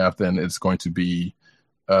 Son of Shaft, then it's going to be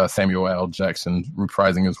Samuel L. Jackson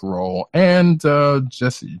reprising his role, and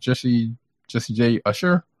Jesse J.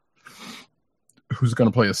 Usher, who's going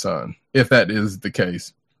to play his son, if that is the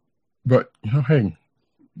case. But hey,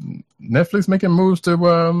 Netflix making moves to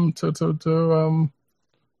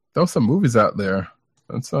throw some movies out there.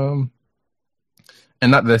 That's and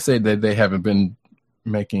not that they say that they haven't been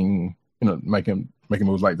making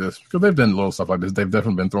moves like this, because they've done little stuff like this. They've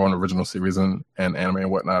definitely been throwing original series and anime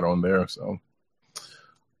and whatnot on there. So.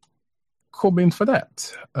 Cool beans for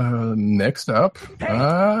that. Next up,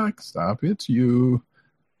 stop it, you.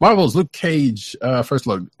 Marvel's Luke Cage, first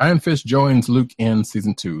look. Iron Fist joins Luke in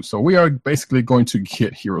season 2. So we are basically going to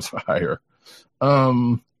get Heroes for Hire.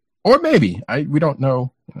 Or maybe. We don't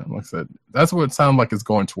know. Like I said, that's what it sounds like it's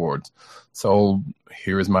going towards. So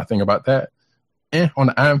here is my thing about that. On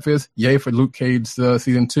the Iron Fist, yay for Luke Cage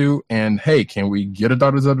season 2. And hey, can we get a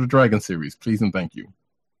Daughters of the Dragon series? Please and thank you.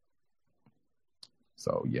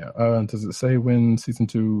 So, yeah. Does it say when season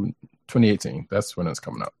 2? 2018. That's when it's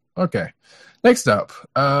coming up. Okay. Next up,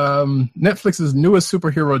 Netflix's newest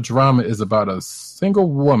superhero drama is about a single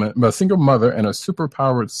mother and a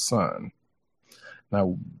superpowered son.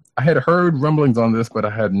 Now, I had heard rumblings on this, but I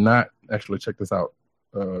had not actually checked this out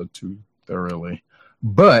too thoroughly.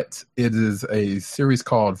 But it is a series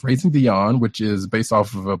called Raising Dion, which is based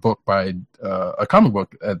off of a book by a comic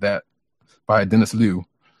book by Dennis Liu.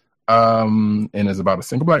 And is about a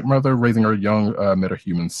single black mother raising her young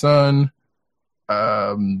metahuman son.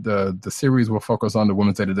 The series will focus on the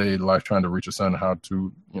woman's day-to-day life, trying to reach her son how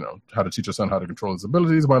to teach her son how to control his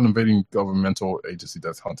abilities while invading governmental agency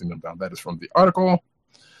that's hunting them down. That is from the article.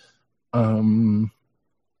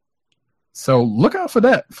 So look out for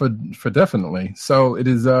that for definitely. So it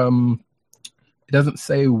is. It doesn't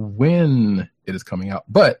say when it is coming out,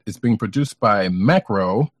 but it's being produced by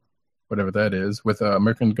Macro, whatever that is, with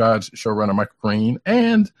American Gods showrunner Michael Green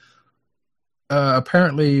and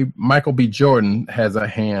apparently Michael B. Jordan has a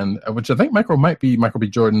hand, which I think might be Michael B.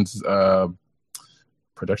 Jordan's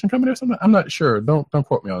production company or something. I'm not sure. Don't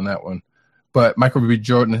quote me on that one. But Michael B.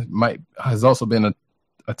 Jordan has also been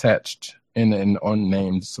attached in an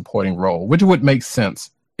unnamed supporting role, which would make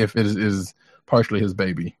sense if it is partially his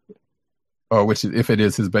baby, or if it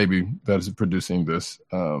is his baby that is producing this.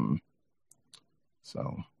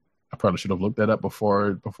 So I probably should have looked that up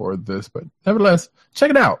before this, but nevertheless, check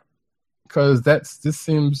it out, because this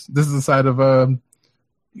is a side of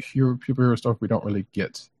superhero stuff we don't really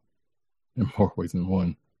get in more ways than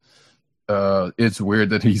one. It's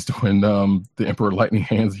weird that he's doing the Emperor Lightning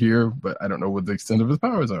Hands here, but I don't know what the extent of his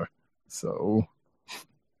powers are. So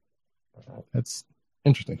that's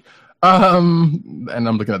interesting. And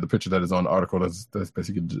I'm looking at the picture that is on the article. That's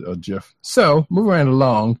basically a GIF. So moving right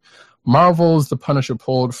along, Marvel's The Punisher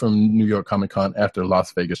pulled from New York Comic Con after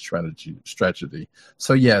Las Vegas tragedy.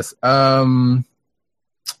 So yes, The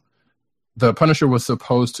Punisher was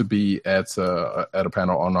supposed to be at a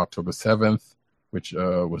panel on October 7th, which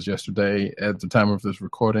was yesterday at the time of this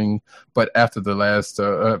recording. But after the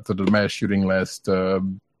mass shooting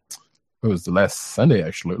it was the last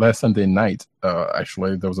Sunday night,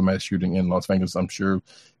 actually, there was a mass shooting in Las Vegas. I'm sure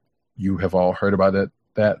you have all heard about it.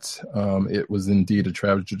 It was indeed a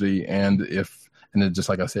tragedy, and just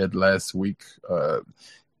like I said last week,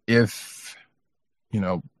 if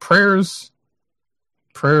prayers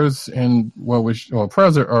and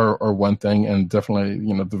prayers are one thing, and definitely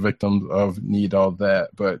the victims of need all that,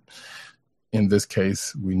 but in this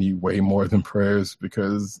case we need way more than prayers,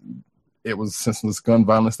 because it was senseless gun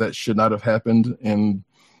violence that should not have happened, and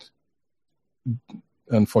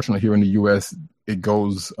unfortunately here in the U.S. it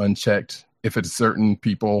goes unchecked if it's certain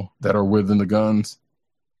people that are wielding the guns,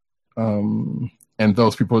 and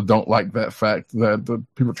those people don't like that fact that the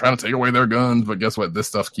people are trying to take away their guns. But guess what? This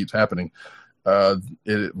stuff keeps happening.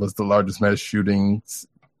 It was the largest mass shooting,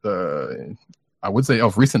 I would say,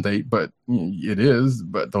 of recent date, but it is.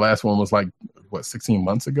 But the last one was 16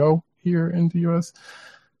 months ago here in the U.S.,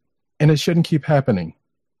 and it shouldn't keep happening.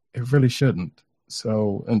 It really shouldn't.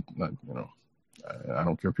 So, and I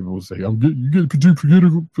don't care if people will say, you get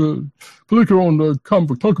political on the comic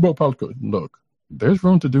book, talk about politics. Look, there's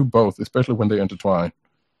room to do both, especially when they intertwine.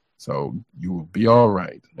 So you will be all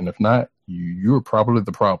right. And if not, you're probably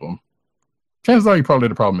the problem. Chances are you're probably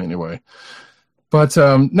the problem anyway. But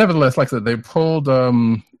nevertheless, like I said, they pulled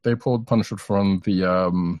Punisher from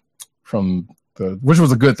which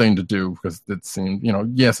was a good thing to do, because it seemed,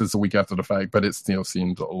 yes, it's a week after the fact, but it still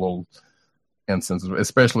seemed a little insensitive,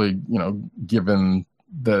 especially, given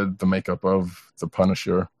the makeup of the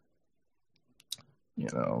Punisher,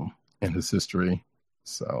 and his history.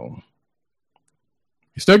 So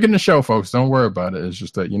you're still getting the show, folks. Don't worry about it. It's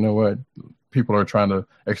just that, what? People are trying to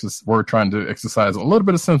exercise a little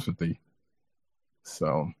bit of sympathy.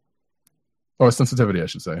 So, or sensitivity, I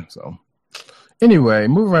should say. So anyway,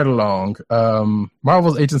 moving right along.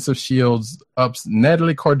 Marvel's Agents of S.H.I.E.L.D. ups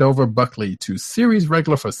Natalie Cordova Buckley to series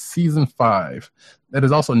regular for season 5. That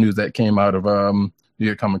is also news that came out of New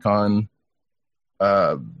York Comic Con,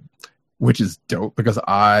 which is dope, because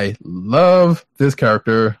I love this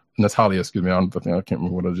character. Natalia, excuse me, I can't remember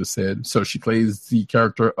what I just said. So she plays the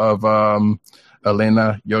character of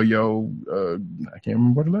Elena Yo-Yo. I can't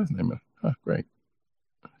remember what her last name is. Great.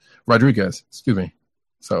 Rodriguez, excuse me.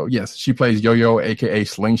 So yes, she plays Yo-Yo, aka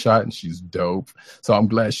Slingshot, and she's dope. So I'm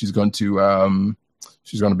glad she's going to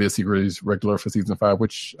be a series regular for season 5,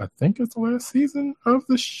 which I think is the last season of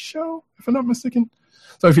the show, if I'm not mistaken.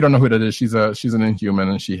 So if you don't know who that is, she's an Inhuman,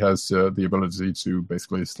 and she has the ability to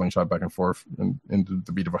basically slingshot back and forth in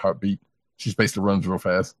the beat of a heartbeat. She basically runs real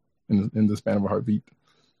fast in the span of a heartbeat.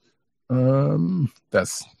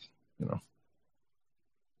 That's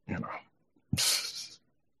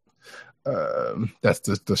that's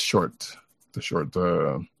the short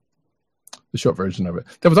version of it.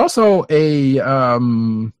 There was also a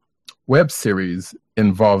web series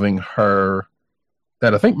involving her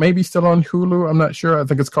that I think may be still on Hulu. I'm not sure. I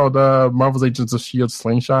think it's called Marvel's Agents of S.H.I.E.L.D.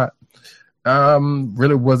 Slingshot.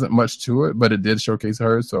 Really wasn't much to it, but it did showcase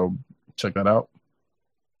her, so check that out.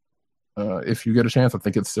 If you get a chance, I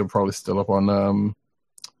think it's probably still up on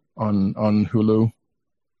Hulu.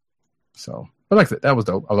 So, but like I said, that was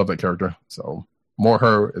dope. I love that character. So more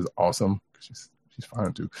her is awesome. She's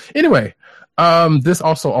fine too. Anyway, this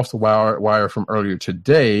also off the wire from earlier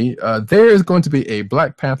today. There is going to be a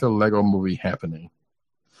Black Panther Lego movie happening.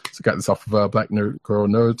 So got this off of Black Girl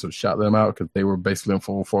Nerds, so shout them out, because they were basically in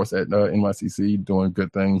full force at NYCC doing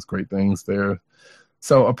good things, great things there.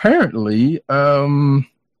 So apparently,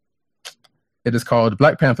 It is called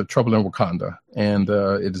Black Panther: Trouble in Wakanda, and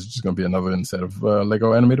it is just going to be another set of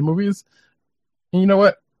Lego animated movies. And you know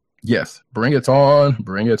what? Yes, bring it on,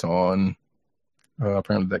 bring it on.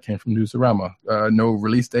 Apparently that came from Newsarama. No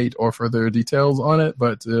release date or further details on it,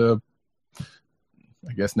 but I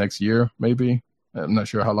guess next year, maybe. I'm not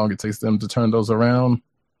sure how long it takes them to turn those around.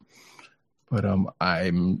 But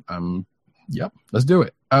yep, let's do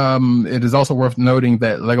it. It is also worth noting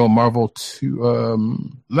that Lego Marvel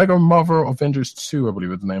Avengers 2, I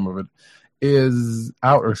believe is the name of it, is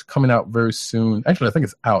out or is coming out very soon. Actually, I think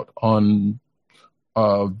it's out on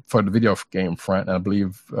for the video game front, and I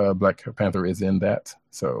believe Black Panther is in that.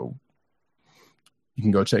 So you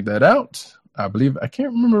can go check that out. I believe, I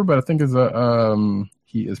can't remember, but I think it's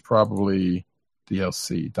he is probably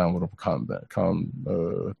DLC, downloadable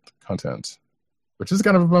content, which is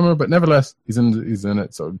kind of a bummer, but nevertheless, he's in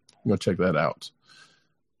it, so go check that out.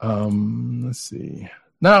 Let's see.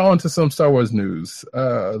 Now on to some Star Wars news.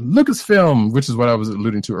 Lucasfilm, which is what I was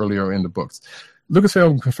alluding to earlier in the books.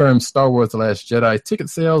 Lucasfilm confirmed Star Wars The Last Jedi ticket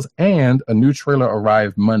sales, and a new trailer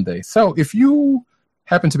arrived Monday. So if you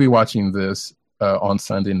happen to be watching this on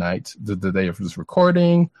Sunday night, the day of this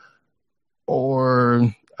recording,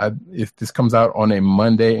 or if this comes out on a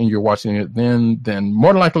Monday and you're watching it then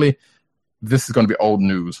more than likely this is going to be old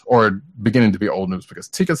news, or beginning to be old news, because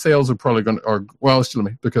ticket sales are probably going to,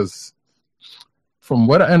 because from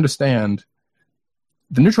what I understand,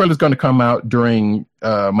 the new trailer is going to come out during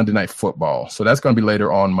Monday Night Football. So that's going to be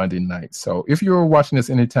later on Monday night. So if you're watching this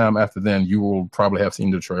anytime after then, you will probably have seen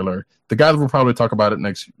the trailer. The guys will probably talk about it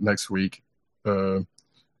next week, because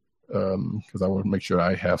I will make sure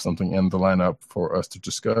I have something in the lineup for us to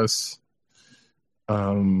discuss.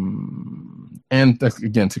 And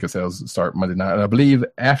again, ticket sales start Monday night. And I believe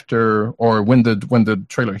after, or when the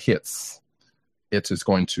trailer hits, it is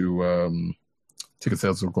going to ticket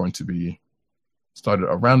sales are going to be started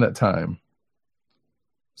around that time.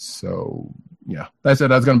 So yeah, like I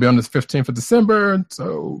said, that's going to be on the 15th of December.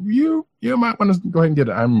 So you might want to go ahead and get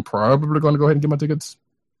it. I'm probably going to go ahead and get my tickets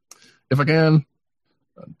if I can.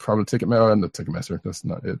 Probably Ticketmaster. That's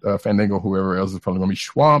not it. Fandango, whoever else is probably going to be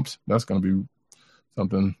swamped. That's going to be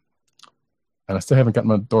something. And I still haven't got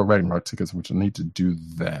my Thor Ragnarok tickets, which I need to do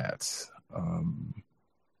that.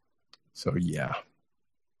 So yeah.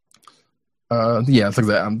 It's like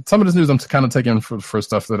that. Some of this news I'm kind of taking for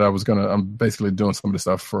stuff that I'm basically doing some of the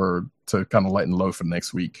stuff to kind of lighten the load for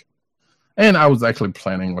next week. And I was actually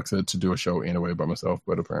planning, like I said, to do a show anyway by myself,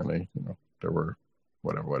 but apparently, there were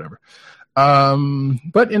whatever.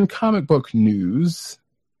 But in comic book news,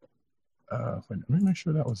 wait, let me make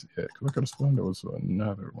sure that was it, because I could have sworn there was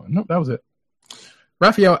another one. Nope, that was it.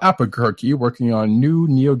 Raphael Albuquerque working on new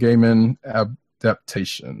Neil Gaiman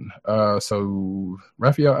adaptation. So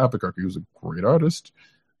Raphael Albuquerque, who's a great artist,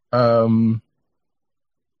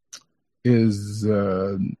 is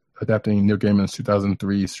adapting Neil Gaiman's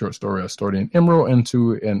 2003 short story, A Story in Emerald,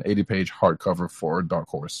 into an 80-page hardcover for Dark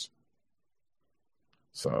Horse.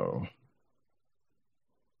 So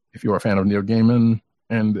if you're a fan of Neil Gaiman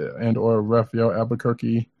and or Raphael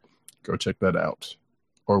Albuquerque, go check that out.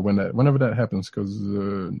 Or whenever that happens, because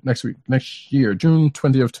next year, June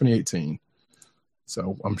 20th, 2018.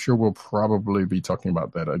 So I'm sure we'll probably be talking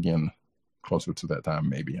about that again closer to that time,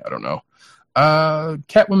 maybe. I don't know.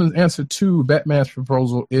 Catwoman's answer to Batman's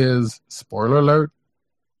proposal is, spoiler alert,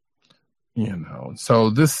 so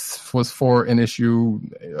this was for an issue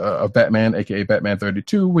of Batman, aka Batman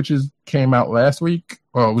 32, which came out last week.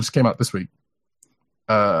 Well, which came out this week.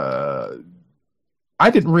 I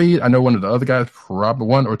didn't read. I know one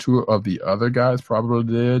or two of the other guys probably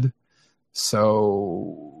did.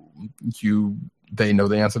 So they know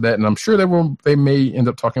the answer to that, and I'm sure they may end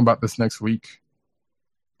up talking about this next week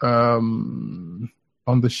on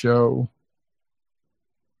the show,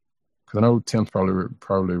 because I know Tim's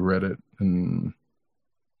probably read it, and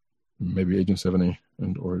maybe Agent 70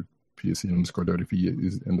 or PSC_Dirty if he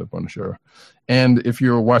end up on the show. And if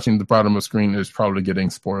you're watching the bottom of the screen, it's probably getting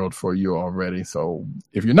spoiled for you already. So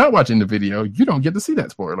if you're not watching the video, you don't get to see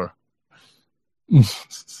that spoiler.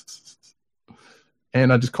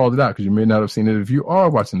 And I just called it out because you may not have seen it if you are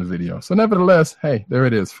watching the video. So nevertheless, hey, there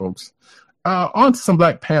it is, folks. On to some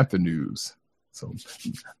Black Panther news. So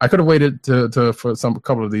I could have waited for a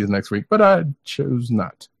couple of these next week, but I chose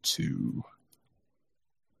not to.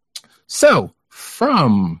 So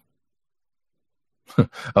from I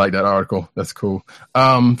like that article. That's cool.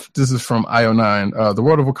 This is from IO9. The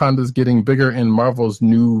world of Wakanda is getting bigger in Marvel's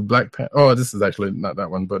new Black Panther. Oh, this is actually not that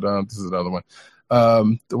one, but this is another one.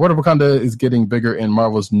 The world of Wakanda is getting bigger in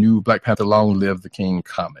Marvel's new Black Panther Long Live the King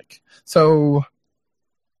comic. So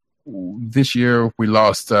this year we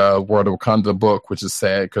lost World of Wakanda book, which is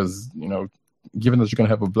sad because, given that you're going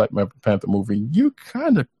to have a Black Panther movie, you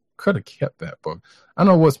kind of could have kept that book. I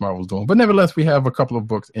know what Marvel's doing, but nevertheless, we have a couple of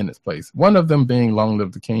books in its place. One of them being Long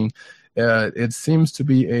Live the King. It seems to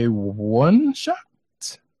be a one-shot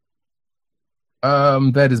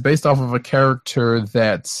that is based off of a character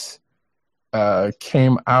that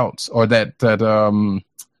came out, or that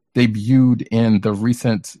debuted in the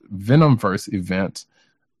recent Venomverse event.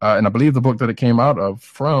 And I believe the book that it came out of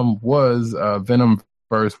from was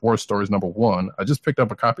Venomverse War Stories #1. I just picked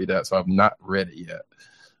up a copy of that, so I've not read it yet.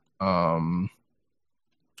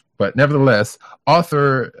 But nevertheless,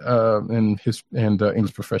 author and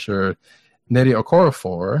English professor Nnedi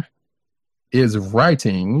Okorafor is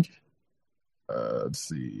writing.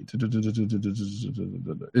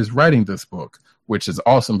 Is writing this book, which is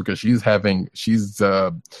awesome because she's doing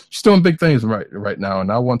big things right now,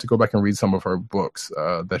 and I want to go back and read some of her books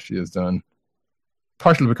that she has done.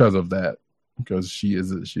 Partially because of that, because she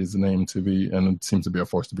is a name to be, and it seems to be a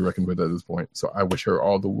force to be reckoned with at this point. So I wish her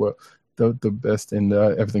all the best in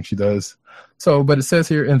everything she does. So, but it says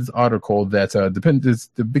here in this article that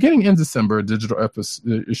the beginning in December, digital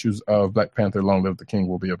issues of Black Panther: Long Live the King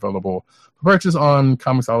will be available for purchase on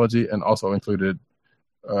Comixology and also included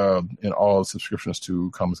in all subscriptions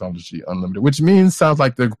to Comixology Unlimited, which sounds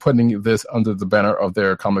like they're putting this under the banner of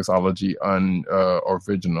their Comixology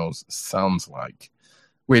originals. Sounds like,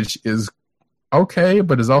 which is okay,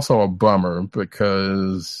 but is also a bummer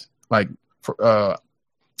because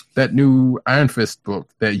that new Iron Fist book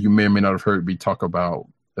that you may or may not have heard me talk about,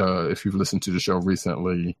 if you've listened to the show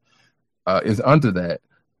recently, is under that.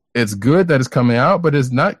 It's good that it's coming out, but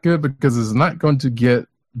it's not good because it's not going to get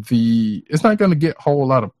a whole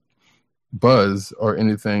lot of buzz or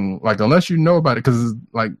anything, unless you know about it. Because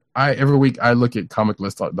every week I look at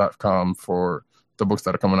comiclist.com for the books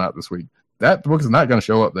that are coming out this week. That book is not going to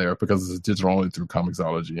show up there because it's digital only through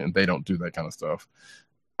Comixology, and they don't do that kind of stuff.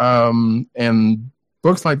 And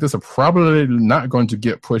books like this are probably not going to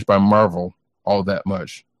get pushed by Marvel all that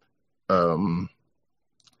much,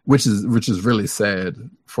 which is really sad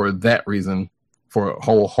for that reason, for a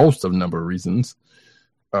whole host of number of reasons,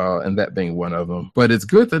 and that being one of them. But it's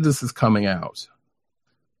good that this is coming out.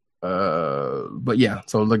 But yeah,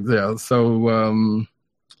 so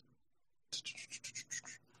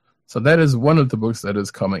so that is one of the books that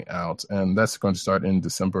is coming out, and that's going to start in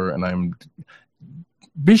December. And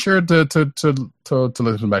be sure to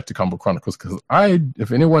listen back to Comic Chronicles, because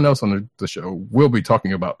if anyone else on the show, will be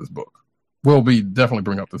talking about this book. We'll be definitely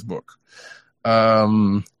bring up this book.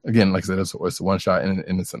 Again, like I said, it's a one shot,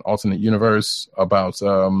 and it's an alternate universe about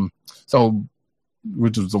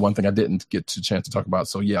which was the one thing I didn't get a chance to talk about.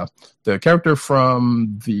 So yeah, the character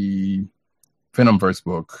from the Venomverse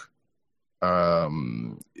book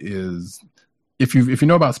is, if you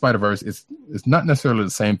know about Spider-Verse, it's not necessarily the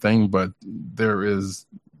same thing, but there is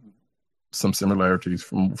some similarities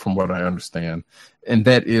from what I understand, and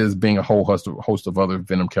that is being a whole host of other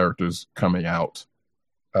Venom characters coming out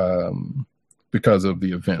because of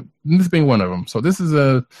the event, and this being one of them. So this is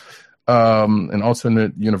an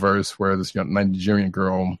alternate universe where this young Nigerian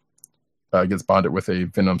girl gets bonded with a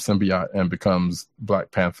Venom symbiote and becomes Black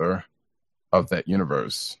Panther of that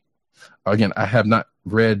universe. Again, I have not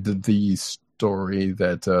read the story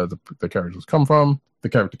that the character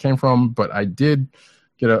came from, but I did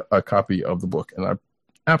get a copy of the book, and I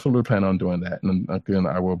absolutely plan on doing that. And again,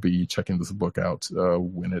 I will be checking this book out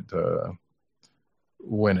when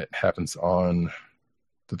it happens on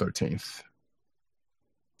the 13th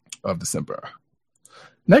of December.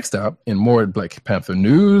 Next up, in more Black Panther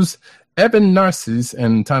news, Evan Narcisse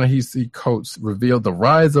and Ta-Nehisi Coates revealed the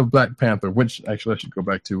rise of Black Panther, which actually I should go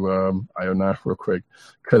back to IO9 real quick,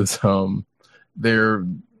 because their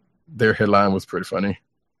headline was pretty funny,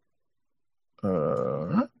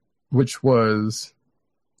 which was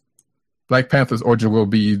Black Panther's origin will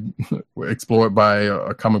be explored by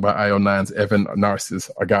a comic by IO9's Evan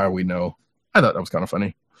Narcisse, a guy we know. I thought that was kind of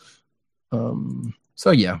funny.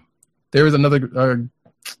 So yeah, there is another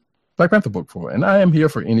Black Panther book for it, and I am here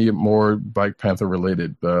for any more Black Panther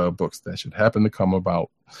related books that should happen to come about.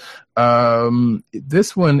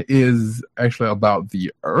 This one is actually about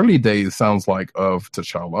the early days, sounds like, of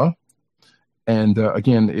T'Challa. And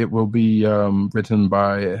again, it will be written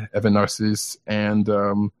by Evan Narcisse and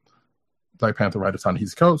Black Panther writer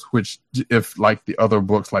Ta-Nehisi Coates, which, if like the other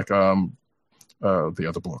books, like the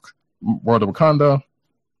other book, World of Wakanda,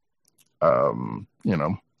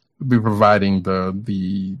 be providing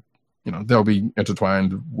the they'll be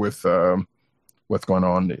intertwined with what's going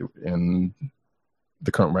on in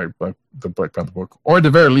the current the Black Panther book, or at the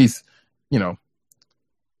very least,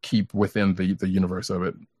 keep within the universe of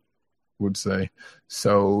it, would say.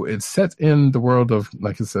 So it's set in the world of,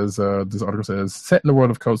 like it says, this article says, set in the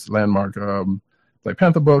world of Coates' landmark Black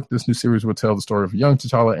Panther book. This new series will tell the story of young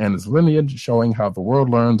T'Challa and his lineage, showing how the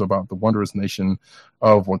world learns about the wondrous nation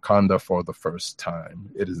of Wakanda for the first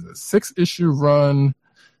time. It is a 6-issue run,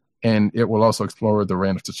 and it will also explore the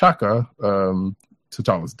reign of T'Chaka,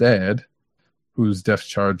 T'Challa's dad, whose death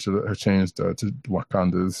charge has changed to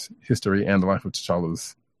Wakanda's history and the life of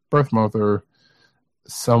T'Challa's birth mother,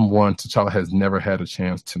 someone T'Challa has never had a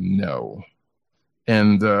chance to know.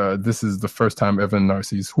 And this is the first time Evan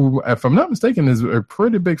Narcisse, who, if I'm not mistaken, is a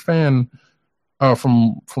pretty big fan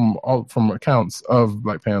from accounts of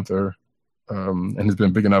Black Panther, and has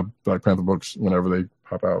been bigging up Black Panther books whenever they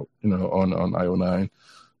pop out, on IO9.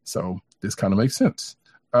 So this kind of makes sense.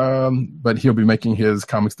 But he'll be making his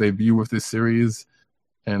comics debut with this series,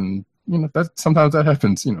 and that sometimes that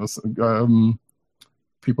happens.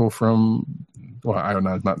 People from,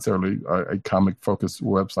 IO9 is not necessarily a comic focused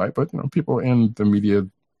website, but people in the media,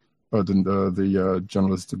 or the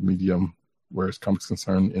journalistic medium, where it's comics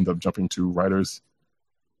concerned, end up jumping to writers,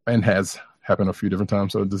 and has happened a few different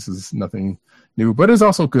times. So this is nothing new, but it's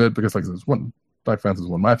also good because, like I said, Black Panther is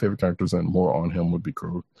one of my favorite characters, and more on him would be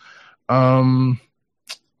cool.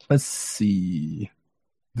 Let's see.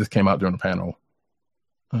 This came out during the panel.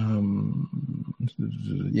 It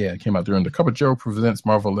came out during the Cup of Joe Presents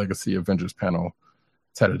Marvel Legacy Avengers panel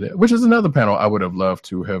Saturday, which is another panel I would have loved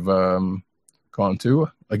to have gone to.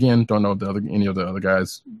 Again, don't know if any of the other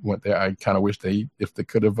guys went there. I kind of wish if they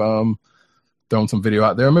could have thrown some video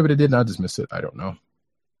out there. Maybe they did, and I just missed it. I don't know.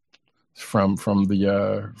 From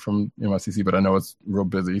MICC, but I know it's real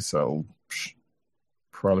busy, so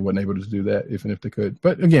probably wasn't able to do that even if they could.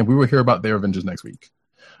 But again, we will hear about their Avengers next week.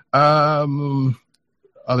 I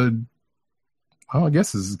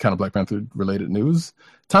guess this is kind of Black Panther related news.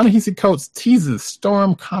 Ta-Nehisi Coates teases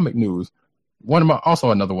Storm comic news.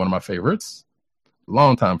 Also another one of my favorites,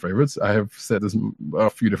 longtime favorites. I have said this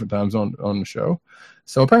a few different times on the show.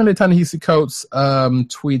 So apparently Ta-Nehisi Coates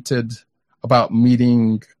tweeted about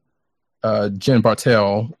meeting Jen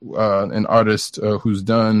Bartel, an artist who's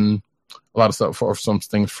done a lot of stuff for some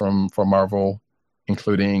things for Marvel,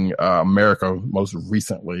 including America most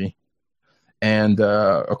recently. And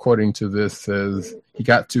according to this, says he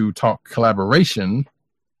got to talk collaboration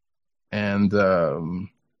and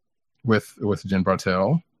with Jen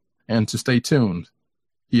Bartel, and to stay tuned.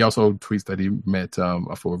 He also tweets that he met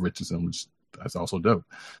Afua Richardson, which that's also dope.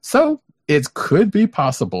 So it could be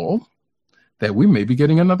possible that we may be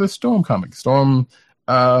getting another Storm comic. Storm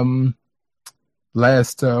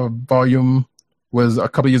last volume was a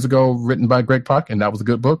couple years ago, written by Greg Pak, and that was a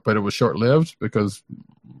good book, but it was short-lived because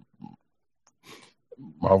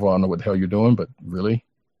Marvel, I don't know what the hell you're doing, but really.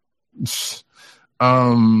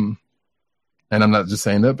 And I'm not just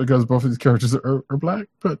saying that because both of these characters are black,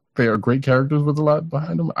 but they are great characters with a lot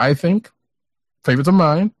behind them. I think favorites of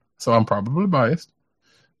mine, so I'm probably biased,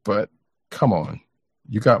 but come on.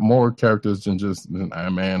 You got more characters than just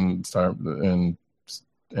Iron Man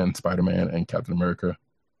and Spider-Man and Captain America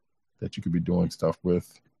that you could be doing stuff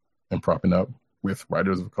with and propping up with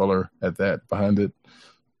writers of color at that behind it.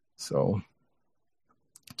 So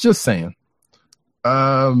just saying.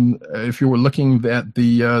 If you were looking at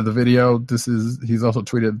the video, he's also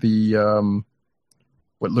tweeted the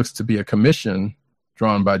what looks to be a commission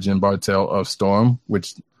drawn by Jen Bartel of Storm,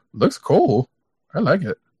 which looks cool. I like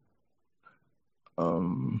it.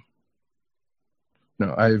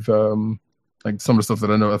 I've like some of the stuff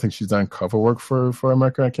that I know. I think she's done cover work for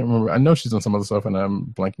America. I can't remember. I know she's done some other stuff, and I'm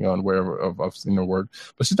blanking on where I've seen her work.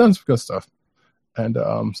 But she's done some good stuff, and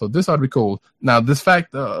so this ought to be cool. Now, this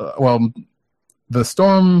fact, the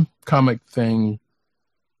Storm comic thing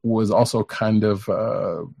was also kind of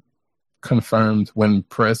confirmed when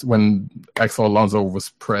Axel Alonso was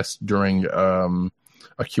pressed during a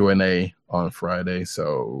Q&A on Friday.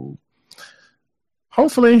 So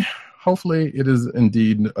hopefully it is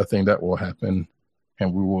indeed a thing that will happen,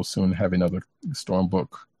 and we will soon have another Storm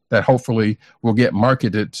book that hopefully will get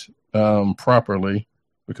marketed properly,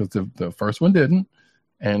 because the first one didn't.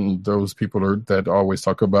 And those people that always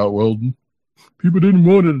talk about, well, people didn't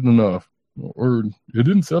want it enough, or it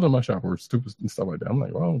didn't sell in my shop, or stupid and stuff like that. I'm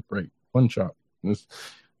like, well, great, one shop.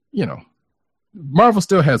 Marvel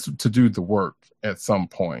still has to do the work at some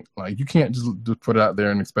point. Like, you can't just put it out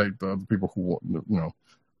there and expect the other people who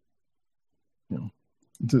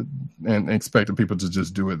and expect the people to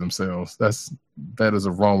just do it themselves. That is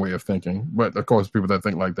a wrong way of thinking. But of course, people that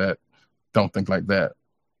think like that don't think like that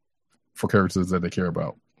for characters that they care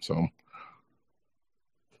about. So,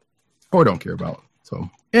 or don't care about. So,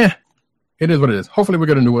 it it is what it is. Hopefully we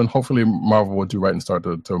get a new one. Hopefully Marvel will do right and start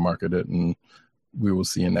to market it, and we will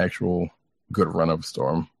see an actual good run of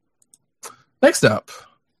Storm. Next up,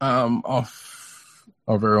 off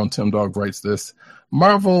our very own Tim Dog writes this.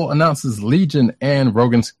 Marvel announces Legion and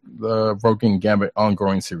Rogan Gambit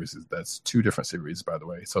ongoing series. That's two different series, by the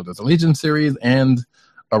way. So there's a Legion series and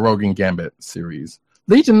a Rogan Gambit series.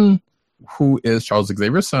 Legion, who is Charles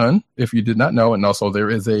Xavier's son, if you did not know, and also there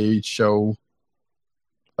is a show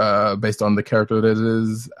based on the character that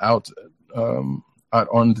is out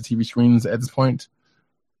on the TV screens at this point.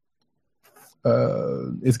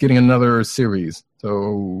 Is getting another series.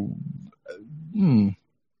 So, and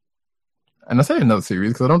I say another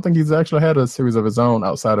series because I don't think he's actually had a series of his own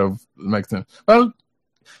outside of X-Men. Well,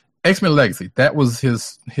 X-Men Legacy, that was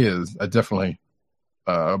his. I definitely,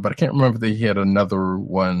 but I can't remember if he had another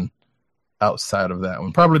one outside of that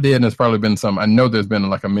one. Probably did, and there's probably been some. I know there's been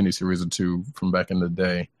like a mini series or two from back in the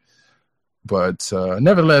day, but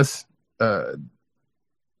nevertheless, let's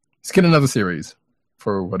get another series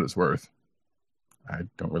for what it's worth. I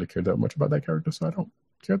don't really care that much about that character, so I don't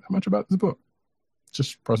care that much about this book.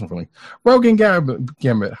 Just personal feeling. Rogan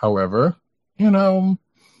Gambit, however,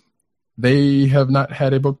 they have not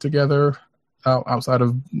had a book together outside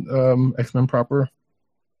of X-Men proper.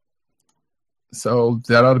 So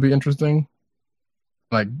that ought to be interesting.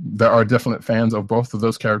 Like, there are definite fans of both of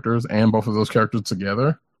those characters and both of those characters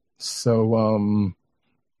together. So,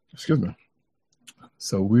 excuse me.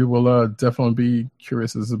 So we will definitely be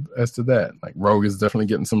curious as to that. Like, Rogue is definitely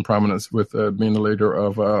getting some prominence with being the leader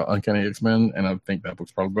of Uncanny X-Men, and I think that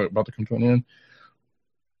book's probably about to come to an end,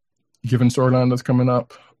 given storyline that's coming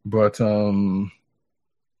up. But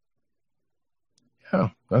yeah,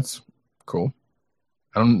 that's cool.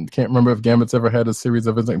 Can't remember if Gambit's ever had a series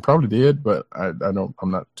of his own. Probably did, but I don't. I'm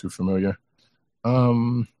not too familiar.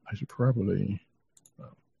 I should probably.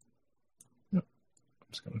 I'm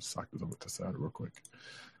just gonna sock this over to the side real quick.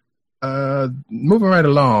 Moving right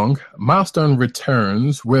along, Milestone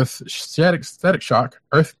returns with Static Shock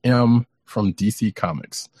Earth M from DC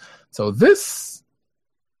Comics. So this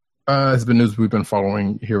has been news we've been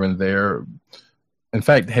following here and there. In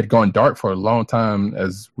fact, it had gone dark for a long time,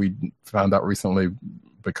 as we found out recently,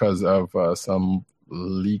 because of some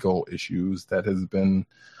legal issues that has been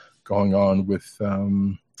going on with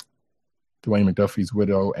Dwayne McDuffie's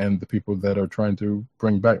widow and the people that are trying to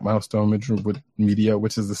bring back Milestone Media,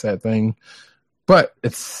 which is a sad thing. But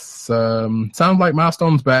it's sounds like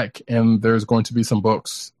Milestone's back, and there's going to be some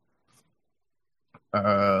books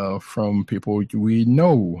from people we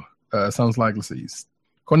know. Sounds like, let's see,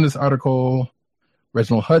 according to this article,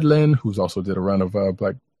 Reginald Hudlin, who's also did a run of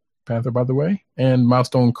Black Panther, by the way, and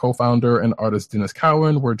Milestone co-founder and artist Dennis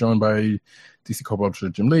Cowan were joined by DC co-publisher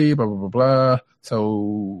Jim Lee, blah, blah, blah, blah.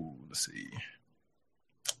 So, let's see.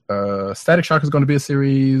 Static Shock is going to be a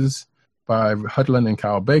series by Hudlin and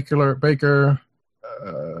Kyle Baker.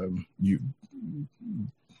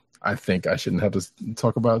 I think I shouldn't have to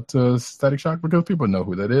talk about Static Shock because people know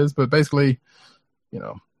who that is. But basically,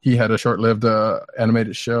 he had a short-lived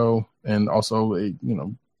animated show and also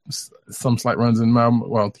some slight runs in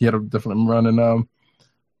he had a different run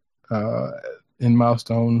in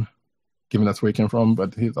Milestone, given that's where he came from.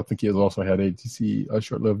 But I think he has also had a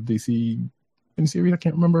short-lived DC miniseries. I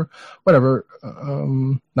can't remember. Whatever.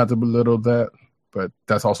 Not to belittle that, but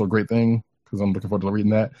that's also a great thing because I'm looking forward to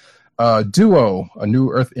reading that. Duo, a new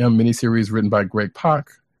Earth M miniseries written by Greg Pak,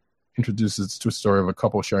 introduces to a story of a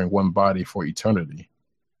couple sharing one body for eternity.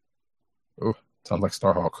 Oh, sounds like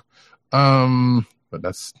Starhawk. But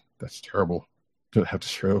that's terrible to have to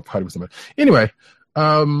share a body with somebody. Anyway,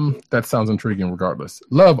 that sounds intriguing regardless.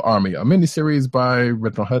 Love Army, a miniseries by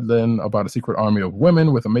Reginald Hudlin about a secret army of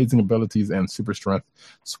women with amazing abilities and super strength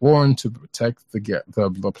sworn to protect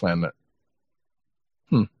the planet.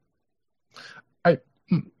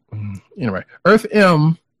 Anyway, Earth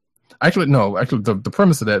M. Actually, the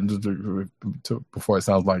premise of that, before it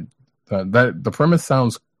sounds like that, the premise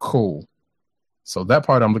sounds cool. So that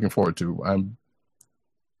part I'm looking forward to.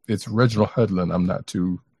 It's Reginald Hudlin. I'm not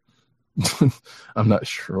too. I'm not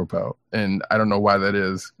sure about, and I don't know why that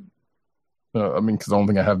is. Because the only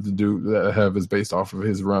thing I have is based off of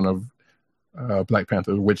his run of Black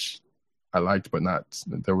Panther, which I liked, but not.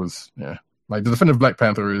 There was like the definitive Black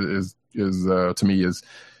Panther is to me is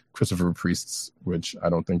Christopher Priest's, which I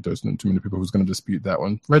don't think there's too many people who's going to dispute that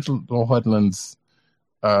one. Reginald Hudlin's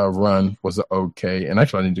run was okay, and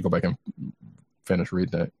actually I need to go back and finish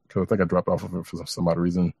reading it because I think I dropped off of it for some odd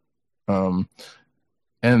reason.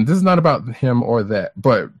 And this is not about him or that,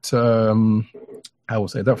 but I will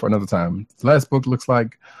say that for another time. The last book looks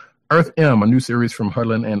like Earth M, a new series from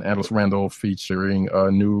Hudlin and Atlas Randall featuring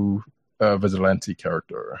a new vigilante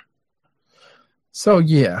character. So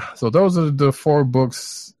yeah, so those are the 4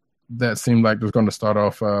 books that seem like they're going to start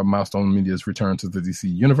off Milestone Media's return to the DC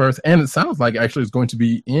universe, and it sounds like actually it's going to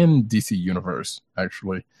be in DC universe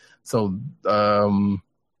actually. So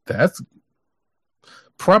that's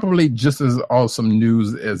probably just as awesome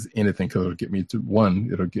news as anything, because it'll get me to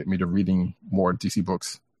reading more DC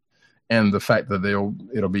books, and the fact that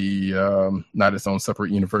it'll be not its own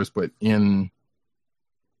separate universe, but in,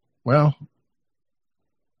 well,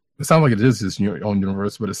 it sounds like it is its own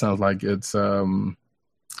universe, but it sounds like it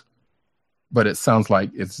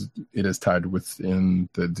is tied within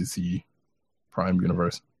the DC Prime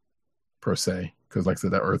universe per se. Because, like I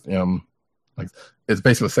said, that Earth M, like, it's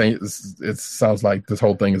basically saying it sounds like this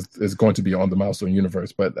whole thing is going to be on the Milestone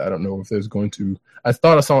universe, but I don't know if there's going to. I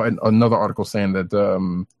thought I saw another article saying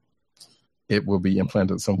that it will be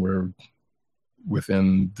implanted somewhere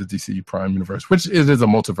within the DC Prime universe, which is a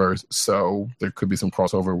multiverse, so there could be some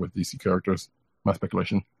crossover with DC characters. My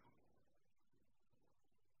speculation.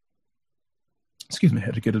 Excuse me, I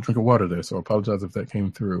had to get a drink of water there, so I apologize if that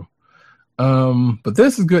came through. But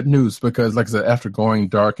this is good news because, like I said, after going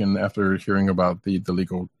dark and after hearing about the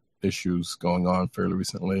legal issues going on fairly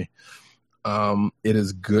recently, it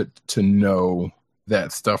is good to know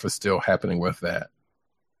that stuff is still happening with that.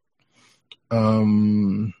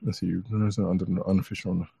 Let's see. There's an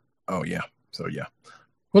unofficial. Oh yeah. So yeah,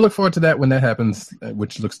 we'll look forward to that when that happens,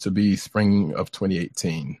 which looks to be spring of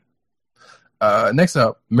 2018. Next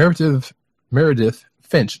up, Meredith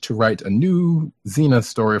Finch to write a new Xena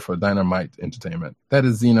story for Dynamite Entertainment. That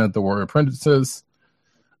is Xena, the Warrior Princess.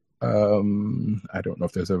 I don't know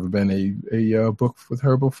if there's ever been a book with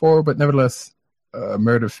her before, but nevertheless,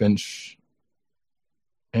 Meredith Finch.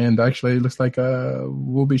 And actually, it looks like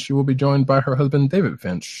she will be joined by her husband David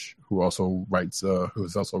Finch, who has also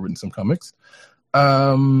written some comics.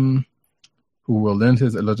 Who will lend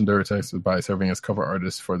his legendary text by serving as cover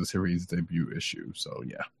artist for the series' debut issue. So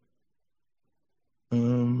yeah,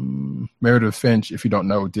 Meredith Finch, if you don't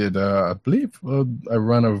know, did I believe a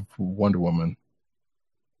run of Wonder Woman.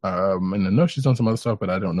 And I know she's done some other stuff, but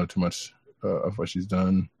I don't know too much of what she's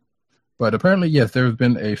done. But apparently, yes, there have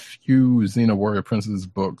been a few Xena Warrior Princess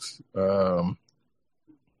books going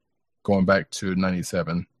back to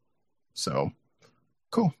 97. So,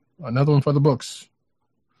 cool. Another one for the books.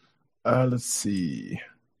 Let's see.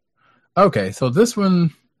 Okay, so this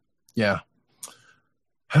one, yeah.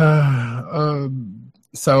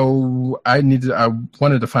 So I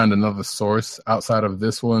wanted to find another source outside of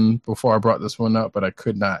this one before I brought this one up, but I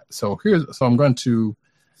could not. So I'm going to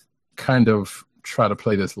kind of try to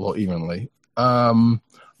play this a little evenly.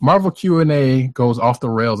 Marvel Q&A goes off the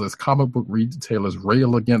rails as comic book retailers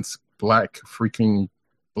rail against black freaking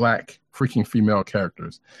female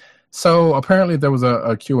characters. So apparently there was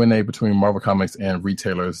a Q&A between Marvel Comics and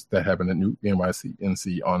retailers that happened at New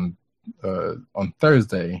NYC on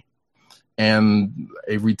Thursday, and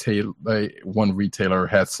one retailer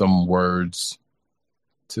had some words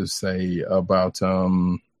to say about, at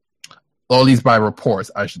least by reports,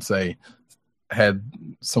 I should say, had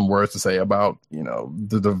some words to say about,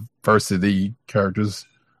 the diversity characters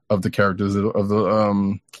of the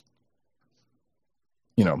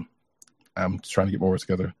I'm trying to get more words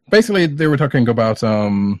together. Basically, they were talking about,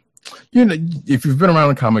 if you've been around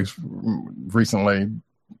the comics recently,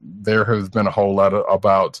 there has been a whole lot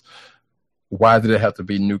about why did it have to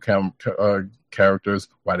be new characters?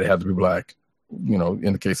 Why did it have to be black?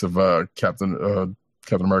 In the case of Captain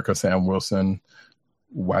America, Sam Wilson,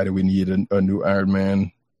 why do we need a new Iron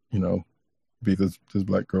Man? Be this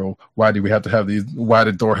black girl. Why do we have to have these? Why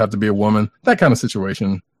did Thor have to be a woman? That kind of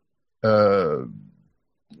situation.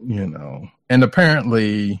 And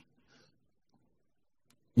apparently,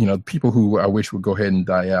 people who I wish would go ahead and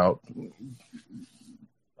die out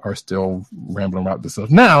are still rambling about this stuff.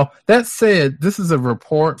 Now, that said, this is a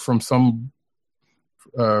report from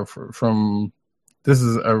this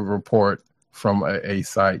is a report from a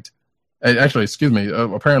site. Actually, excuse me.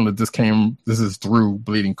 Apparently, this is through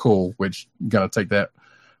Bleeding Cool, which I'm gonna take that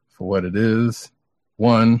for what it is.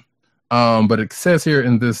 One. But it says here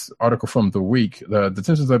in this article from The Week, the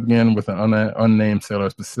tensions that began with an unnamed sailor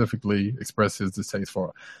specifically expressed his distaste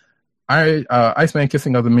for Iceman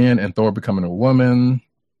kissing other men and Thor becoming a woman.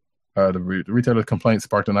 The retailer's complaint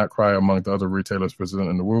sparked an outcry among the other retailers present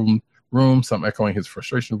in the room, some echoing his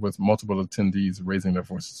frustration with multiple attendees raising their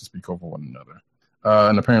voices to speak over one another.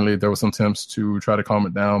 And apparently there were some attempts to try to calm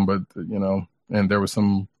it down, but, and there were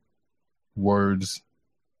some words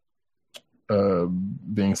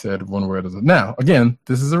being said one way or the other. Now, again,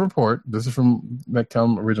 this is a report. This is that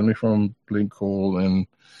come originally from Bleeding Cool, and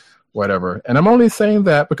whatever. And I'm only saying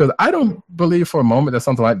that because I don't believe for a moment that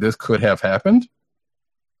something like this could have happened.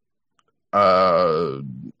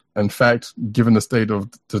 In fact, given the state of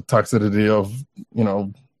the toxicity of,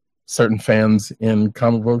 certain fans in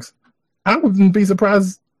comic books, I wouldn't be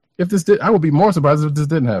surprised if this did. I would be more surprised if this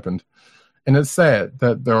didn't happen. And it's sad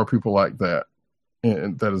that there are people like that,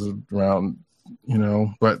 and that is around,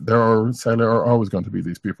 but sadly are always going to be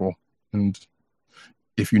these people. And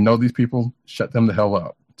if you know these people, shut them the hell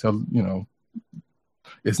up.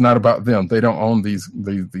 It's not about them. They don't own these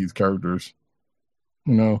characters,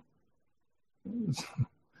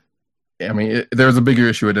 I mean, there's a bigger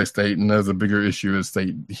issue at that state, and there's a bigger issue at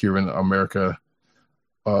state here in America,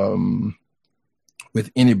 with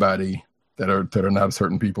anybody that are not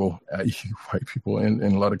certain people, white people, in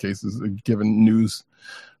a lot of cases, given news.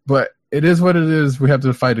 But it is what it is. We have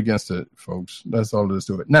to fight against it, folks. That's all there is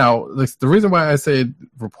to it. Now, the reason why I say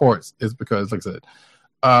reports is because, like I said,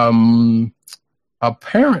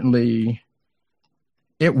 apparently,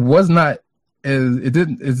 it was not as it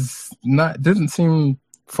didn't seem.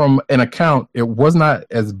 From an account, it was not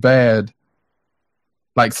as bad.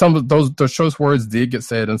 Like some of those choice words did get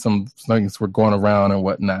said, and some things were going around and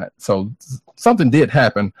whatnot. So something did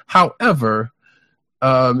happen. However,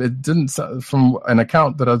 it didn't. From an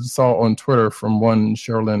account that I saw on Twitter from one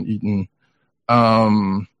Sherilyn Eaton,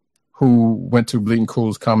 who went to Bleeding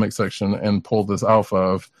Cool's comic section and pulled this off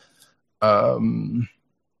of,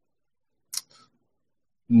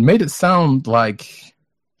 made it sound like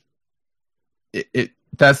it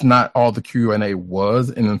that's not all the Q&A was.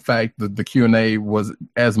 And in fact, the Q&A was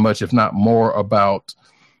as much, if not more, about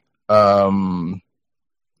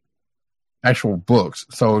actual books.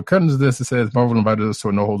 So according to this, it says Marvel invited us to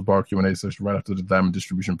a no-holds-barred Q&A session right after the Diamond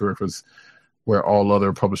Distribution breakfast, where all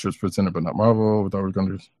other publishers presented, but not Marvel.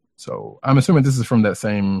 So I'm assuming this is from that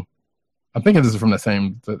same. I'm thinking this is from that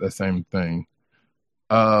same thing,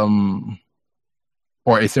 or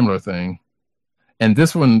a similar thing. And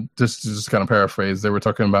this one, just kind of paraphrase, they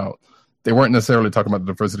weren't necessarily talking about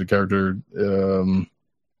the diversity character, even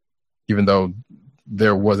though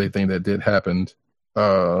there was a thing that did happen.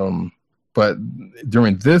 But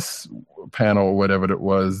during this panel, or whatever it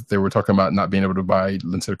was, they were talking about not being able to buy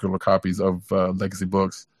lenticular copies of legacy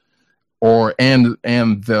books, and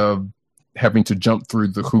the having to jump through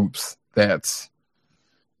the hoops that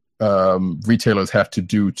retailers have to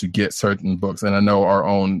do to get certain books. And I know our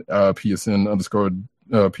own PSN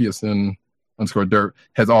 _ Dirt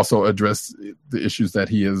has also addressed the issues that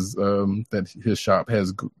he is that his shop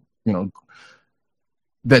has,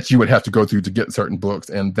 that you would have to go through to get certain books.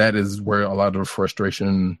 And that is where a lot of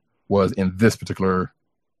frustration was in this particular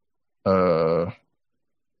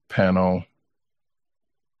panel.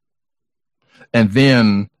 And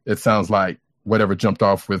then it sounds like whatever jumped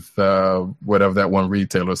off with whatever that one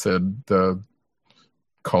retailer said,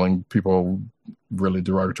 calling people really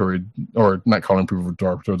derogatory, or not calling people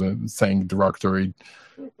derogatory, saying derogatory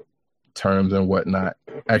terms and whatnot,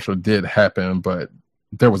 actually did happen. But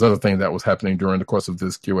there was other things that was happening during the course of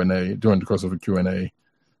this Q&A,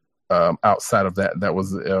 outside of that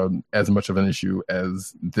was as much of an issue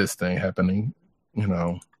as this thing happening,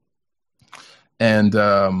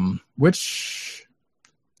 and which,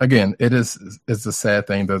 again, it's a sad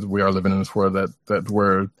thing that we are living in this world that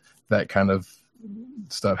where that kind of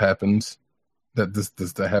stuff happens, that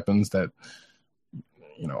that happens, that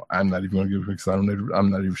I'm not even going to give it, because I'm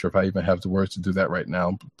not even sure if I even have the words to do that right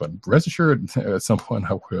now. But rest assured, at some point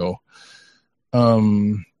I will.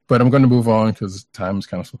 But I'm going to move on because time is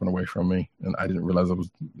kind of slipping away from me, and I didn't realize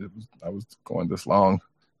I was going this long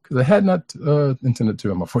because I had not intended to,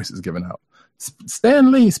 and my voice is giving out.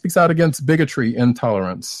 Stan Lee speaks out against bigotry and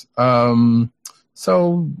intolerance.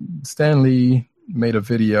 So Stan Lee made a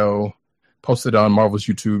video, posted on Marvel's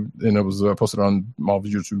YouTube, and it was posted on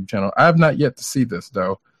Marvel's YouTube channel. I have not yet to see this,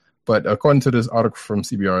 though. But according to this article from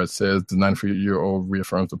CBR, it says the 93-year-old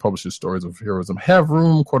reaffirms the publisher's stories of heroism have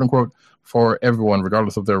room, quote unquote, for everyone,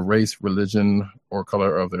 regardless of their race, religion, or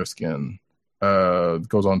color of their skin.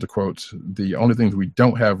 Goes on to quote, the only things we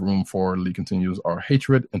don't have room for, Lee continues, are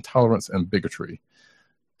hatred, intolerance, and bigotry.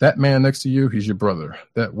 That man next to you, he's your brother.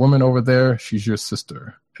 That woman over there, she's your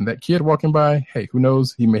sister. And that kid walking by, hey, who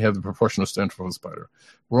knows? He may have the proportional strength of a spider.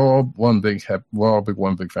 We're all one big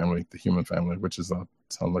family, the human family, which is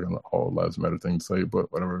sounds like an all lives matter thing to say,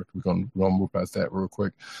 but whatever. We're gonna move past that real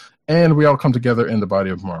quick. And we all come together in the body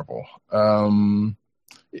of Marvel.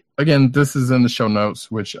 Again, this is in the show notes,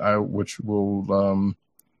 which you'll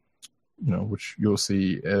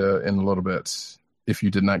see in a little bit. If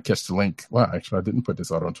you did not catch the link, well, actually, I didn't put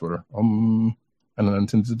this out on Twitter. And I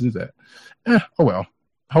intended to do that. Oh well.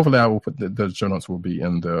 hopefully I will put the show notes will be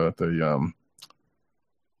in the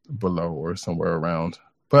below or somewhere around.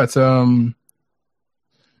 But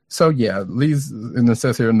so yeah, Lee's, and it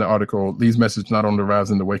says here in the article, Lee's message not only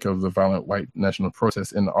arrives in the wake of the violent white national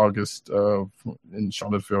protests in August in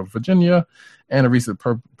Charlottesville, Virginia, and a recent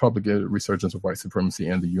public resurgence of white supremacy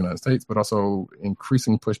in the United States, but also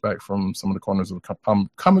increasing pushback from some of the corners of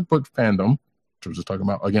comic book fandom, which I was just talking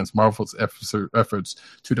about, against Marvel's efforts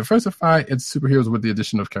to diversify its superheroes with the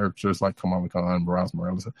addition of characters like Kamala Khan, Miles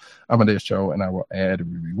Morales, Amadeus Cho, and I will add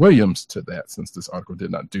Riri Williams to that, since this article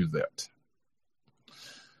did not do that.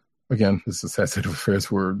 Again, this is a sad state of affairs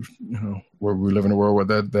where we live in a world where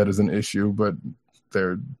that is an issue, but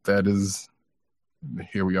here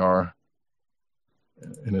we are,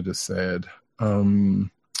 and it is sad. Moving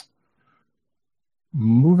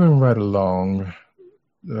right along,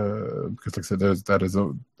 because like I said, that is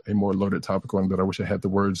a more loaded topic, one that I wish I had the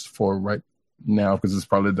words for right now, because it's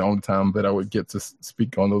probably the only time that I would get to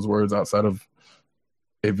speak on those words outside of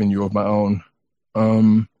a venue of my own.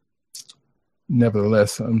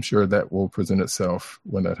 Nevertheless, I'm sure that will present itself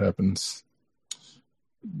when that happens.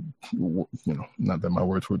 Not that my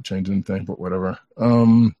words would change anything, but whatever.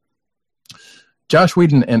 Josh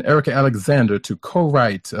Whedon and Erica Alexander to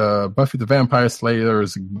co-write Buffy the Vampire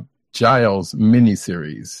Slayer's Giles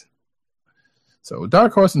miniseries. So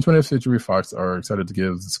Dark Horse and 20th Century Fox are excited to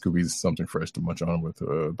give the Scoobies something fresh to munch on with.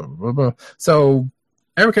 Blah, blah, blah, blah. So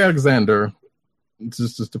Erica Alexander,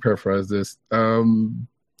 just to paraphrase this,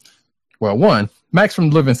 well, one, Max from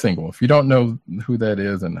Living Single. If you don't know who that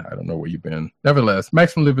is, and I don't know where you've been. Nevertheless,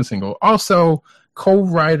 Max from Living Single. Also,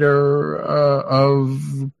 co-writer of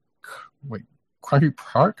Concrete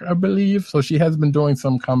Park, I believe. So she has been doing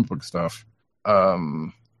some comic book stuff. I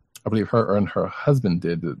believe her and her husband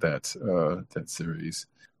did that series.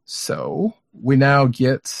 So we now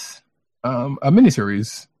get a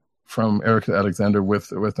miniseries from Erica Alexander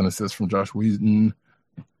with an assist from Josh Whedon.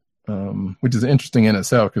 Which is interesting in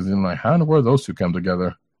itself, because I'm like, how in the world those two come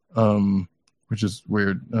together? Which is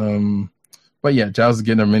weird. But yeah, Giles is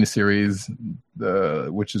getting a miniseries,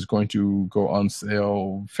 which is going to go on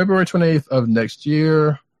sale February 28th of next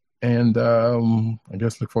year. And I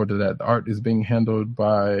guess look forward to that. The art is being handled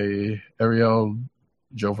by Ariel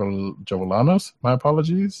Jovelanos. My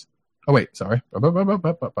apologies. Oh, wait, sorry.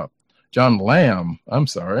 John Lamb, I'm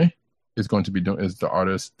sorry, is the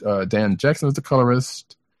artist. Dan Jackson is the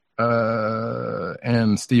colorist.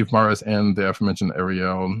 And Steve Morris and the aforementioned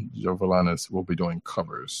Ariel Jovelanos will be doing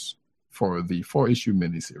covers for the 4-issue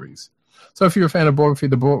miniseries. So if you're a fan of Buffy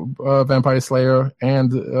the Vampire Slayer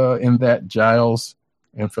and in that Giles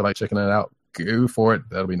and feel like checking it out, go for it.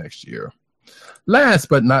 That'll be next year. Last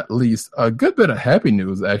but not least, a good bit of happy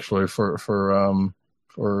news actually for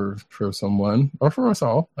someone, or for us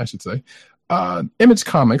all, I should say. Image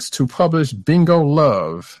Comics to publish Bingo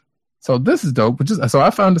Love. So this is dope. So I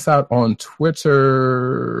found this out on Twitter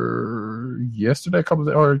yesterday, a couple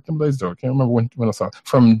of days ago. I can't remember when I saw it.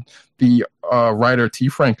 From the writer T.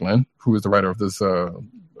 Franklin, who is the writer of this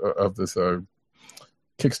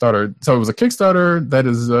Kickstarter. So it was a Kickstarter that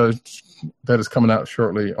is coming out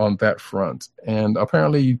shortly on that front, and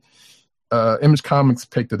apparently Image Comics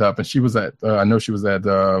picked it up, and she was at I know she was at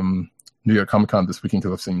New York Comic Con this weekend,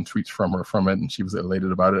 because I've seen tweets from her from it, and she was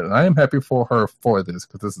elated about it. And I am happy for her for this,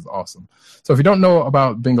 because this is awesome. So if you don't know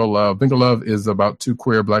about Bingo Love is about two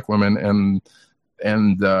queer Black women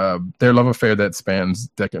and their love affair that spans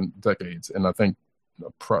decades. And I think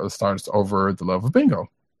starts over the love of bingo.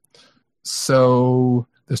 So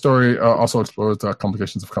the story also explores the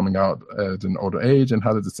complications of coming out at an older age and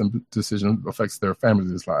how the decision affects their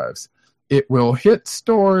families' lives. It will hit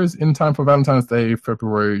stores in time for Valentine's Day,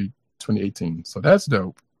 February 2018. So that's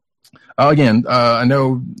dope. Again, I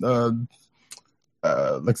know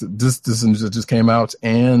like this just came out,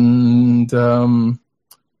 and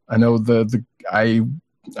I know I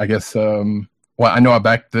guess I know I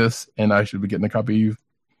backed this, and I should be getting a copy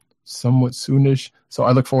somewhat soonish. So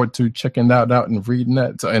I look forward to checking that out and reading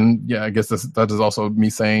that. So, and yeah, I guess that is also me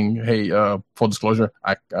saying, hey, full disclosure,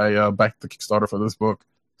 I backed the Kickstarter for this book.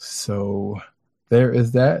 So there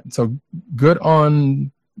is that. So good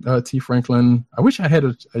on T. Franklin. I wish I had.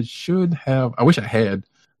 She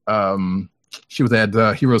was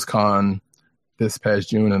at Heroes Con this past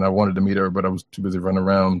June, and I wanted to meet her, but I was too busy running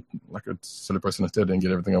around like a silly person instead. Didn't get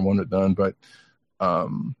everything I wanted done. But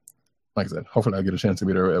like I said, hopefully I'll get a chance to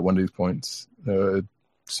meet her at one of these points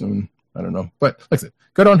soon. I don't know. But like I said,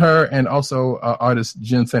 good on her. And also artist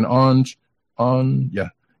Jen St. Ange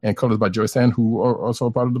and colors by Joy Sand, who are also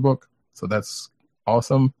a part of the book. So that's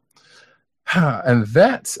awesome. And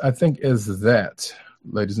that, I think, is that.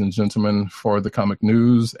 ladies and gentlemen, for the comic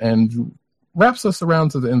news and wraps us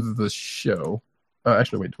around to the end of the show.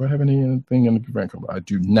 Actually, wait, do I have anything in the grant cover? I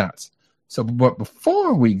do not. So, but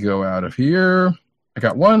before we go out of here, I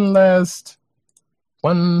got one last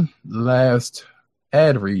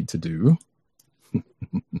ad read to do.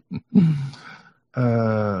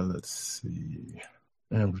 Let's see.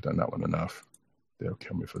 And we've done that one enough. They'll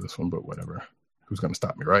kill me for this one, but whatever. Who's going to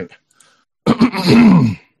stop me, right?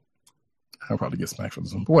 I'll probably get smacked for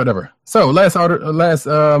this one, but whatever. So last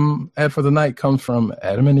ad for the night comes from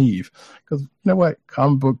Adam and Eve. Because you know what?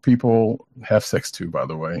 Comic book people have sex too, by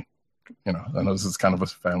the way. You know, I know this is kind of a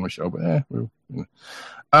family show, but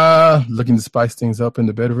looking to spice things up in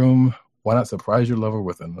the bedroom? Why not surprise your lover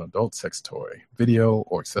with an adult sex toy, video,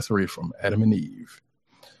 or accessory from Adam and Eve?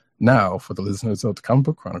 Now, for the listeners of the Comic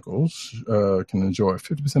Book Chronicles, can enjoy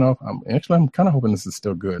 50% off. I'm kind of hoping this is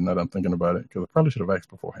still good now that I'm thinking about it, because I probably should have asked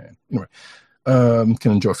beforehand. Anyway,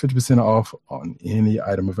 can enjoy 50% off on any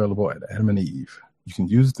item available at Adam and Eve. You can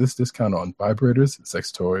use this discount on vibrators,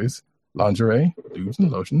 sex toys, lingerie, lubes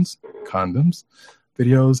and lotions, condoms,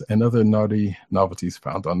 videos, and other naughty novelties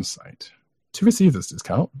found on the site. To receive this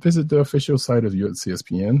discount, visit the official site of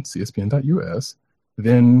CSPN, cspn.us,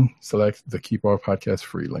 then select the Keep Our Podcast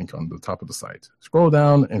Free link on the top of the site. Scroll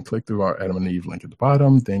down and click through our Adam and Eve link at the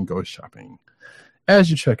bottom, then go shopping.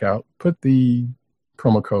 As you check out, put the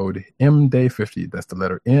promo code MDAY50, that's the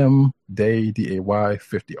letter M, Day, D-A-Y,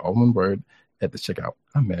 50, all one word, at the checkout.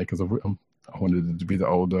 I'm mad because I wanted it to be the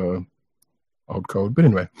old code. But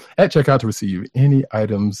anyway, at checkout to receive any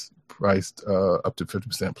items priced up to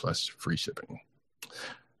 50% plus free shipping.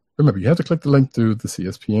 Remember, you have to click the link through the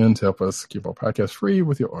CSPN to help us keep our podcast free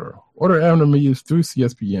with your order. Order Adam and Eve through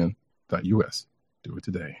CSPN.us. Do it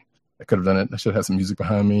today. I could have done it. I should have had some music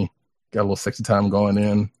behind me. Got a little sexy time going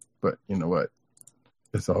in. But you know what?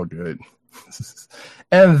 It's all good.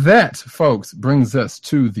 And that, folks, brings us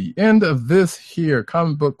to the end of this here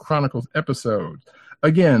Comic Book Chronicles episode.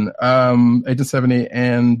 Again, Agent 70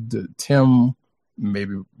 and Tim,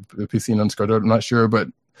 maybe the PC and underscore, I'm not sure, but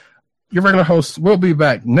your regular host will be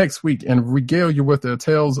back next week and regale you with the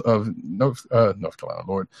tales of North Carolina,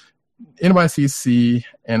 Lord, NYCC,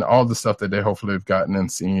 and all the stuff that they hopefully have gotten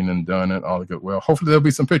and seen and done and all the good. Well, hopefully there'll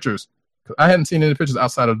be some pictures. I hadn't seen any pictures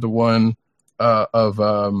outside of the one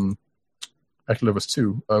actually there was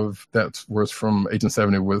two of that was from Agent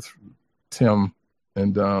 70 with Tim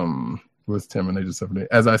and Agent 70.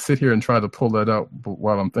 As I sit here and try to pull that up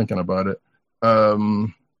while I'm thinking about it,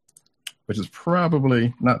 which is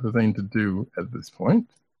probably not the thing to do at this point.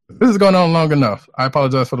 This is going on long enough. I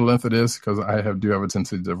apologize for the length of this because I do have a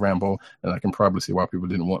tendency to ramble, and I can probably see why people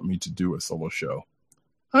didn't want me to do a solo show.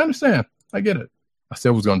 I understand. I get it. I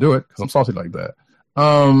still was going to do it because I'm salty like that.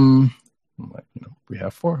 I'm like, we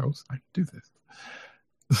have 4 hosts. I can do this.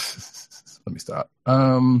 Let me stop.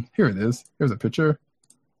 Here it is. Here's a picture.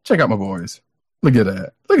 Check out my boys. Look at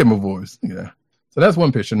that. Look at my boys. Yeah. So that's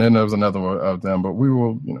one picture, and then there was another one of them. But we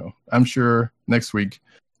will, I'm sure next week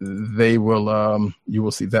they will. You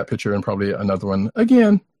will see that picture and probably another one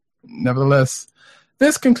again. Nevertheless,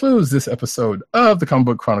 this concludes this episode of the Comic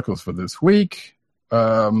Book Chronicles for this week.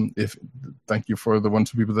 Thank you for the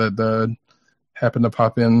 1-2 people that happened to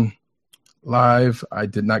pop in live. I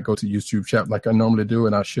did not go to YouTube chat like I normally do,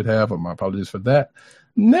 and I should have. But my apologies for that.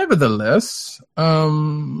 Nevertheless, here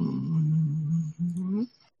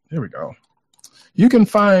we go. You can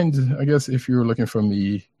find, I guess, if you're looking for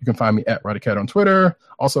me, you can find me at RoddyCat on Twitter,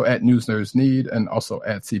 also at News Nerds Need, and also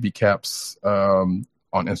at CBCaps on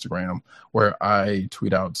Instagram, where I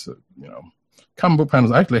tweet out, comic book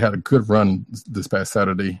panels. I actually had a good run this past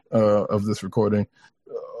Saturday of this recording.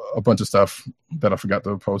 A bunch of stuff that I forgot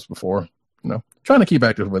to post before. Trying to keep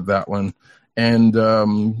active with that one, and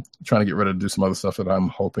trying to get ready to do some other stuff that I'm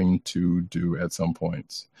hoping to do at some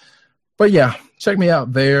point. But yeah, check me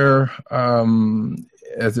out there.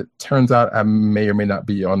 As it turns out, I may or may not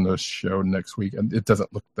be on the show next week, and it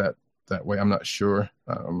doesn't look that way. I'm not sure,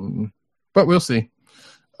 but we'll see.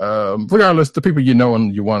 Regardless, the people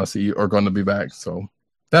and you want to see are going to be back, so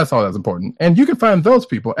that's all that's important. And you can find those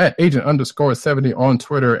people at Agent_70 on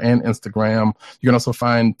Twitter and Instagram. You can also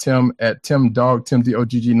find Tim at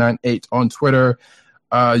TimDogg98 on Twitter.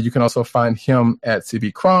 You can also find him at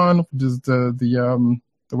CBCron, which is the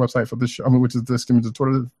website for this show, which is the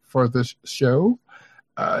Twitter for this show.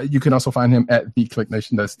 You can also find him at The Click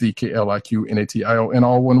Nation. That's DKLIQNATIO in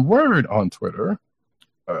all one word on Twitter,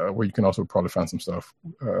 where you can also probably find some stuff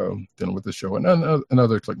dealing with the show and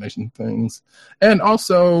other Click Nation things. And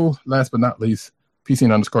also, last but not least,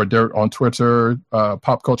 PC_Dirt on Twitter,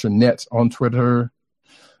 Pop Culture Net on Twitter.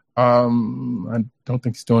 I don't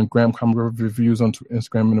think he's doing Graham comic reviews on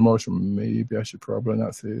Instagram anymore, so maybe I should probably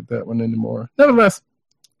not say that one anymore. Nevertheless,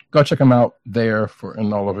 go check him out there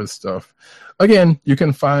and all of his stuff. Again, you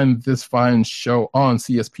can find this fine show on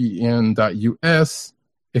cspn.us.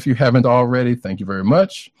 If you haven't already, thank you very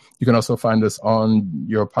much. You can also find us on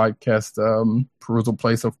your podcast perusal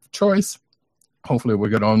place of choice. Hopefully we'll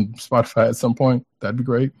get on Spotify at some point. That'd be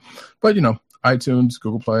great. But, iTunes,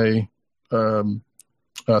 Google Play,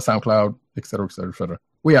 SoundCloud, et cetera, et cetera, et cetera.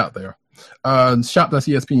 We out there.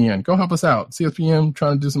 Shop.cspn. Go help us out. CSPN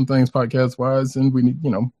trying to do some things podcast-wise, and we need,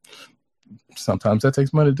 sometimes that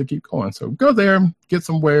takes money to keep going. So go there, get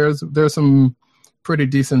some wares. There's some pretty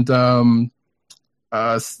decent comic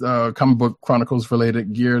book Chronicles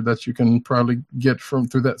related gear that you can probably get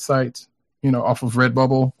through that site, off of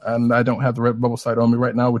Redbubble. And I don't have the Redbubble site on me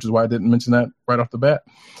right now, which is why I didn't mention that right off the bat.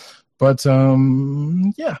 But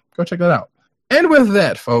yeah, go check that out. And with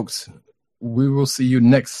that, folks, we will see you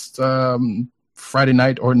next Friday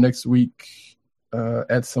night or next week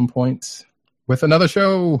at some point with another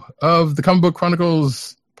show of the Comic Book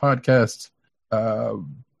Chronicles podcast. And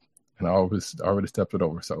I already stepped it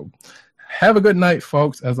over. So have a good night,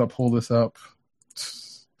 folks, as I pull this up.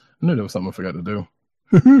 I knew there was something I forgot to do.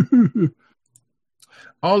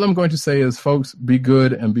 All I'm going to say is, folks, be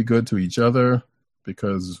good and be good to each other,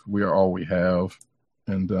 because we are all we have.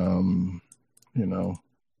 And,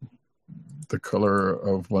 the color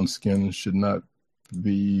of one's skin should not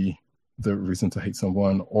be the reason to hate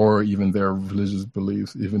someone, or even their religious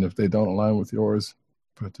beliefs, even if they don't align with yours.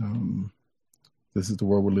 But this is the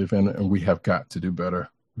world we live in, and we have got to do better.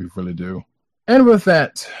 We really do. And with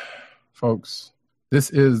that, folks, this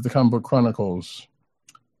is the Comic Book Chronicles.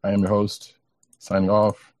 I am your host, signing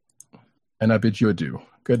off, and I bid you adieu.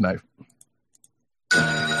 Good night.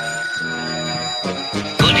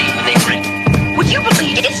 Would you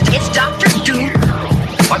believe it's Dr. Doom?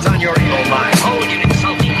 What's on your ego?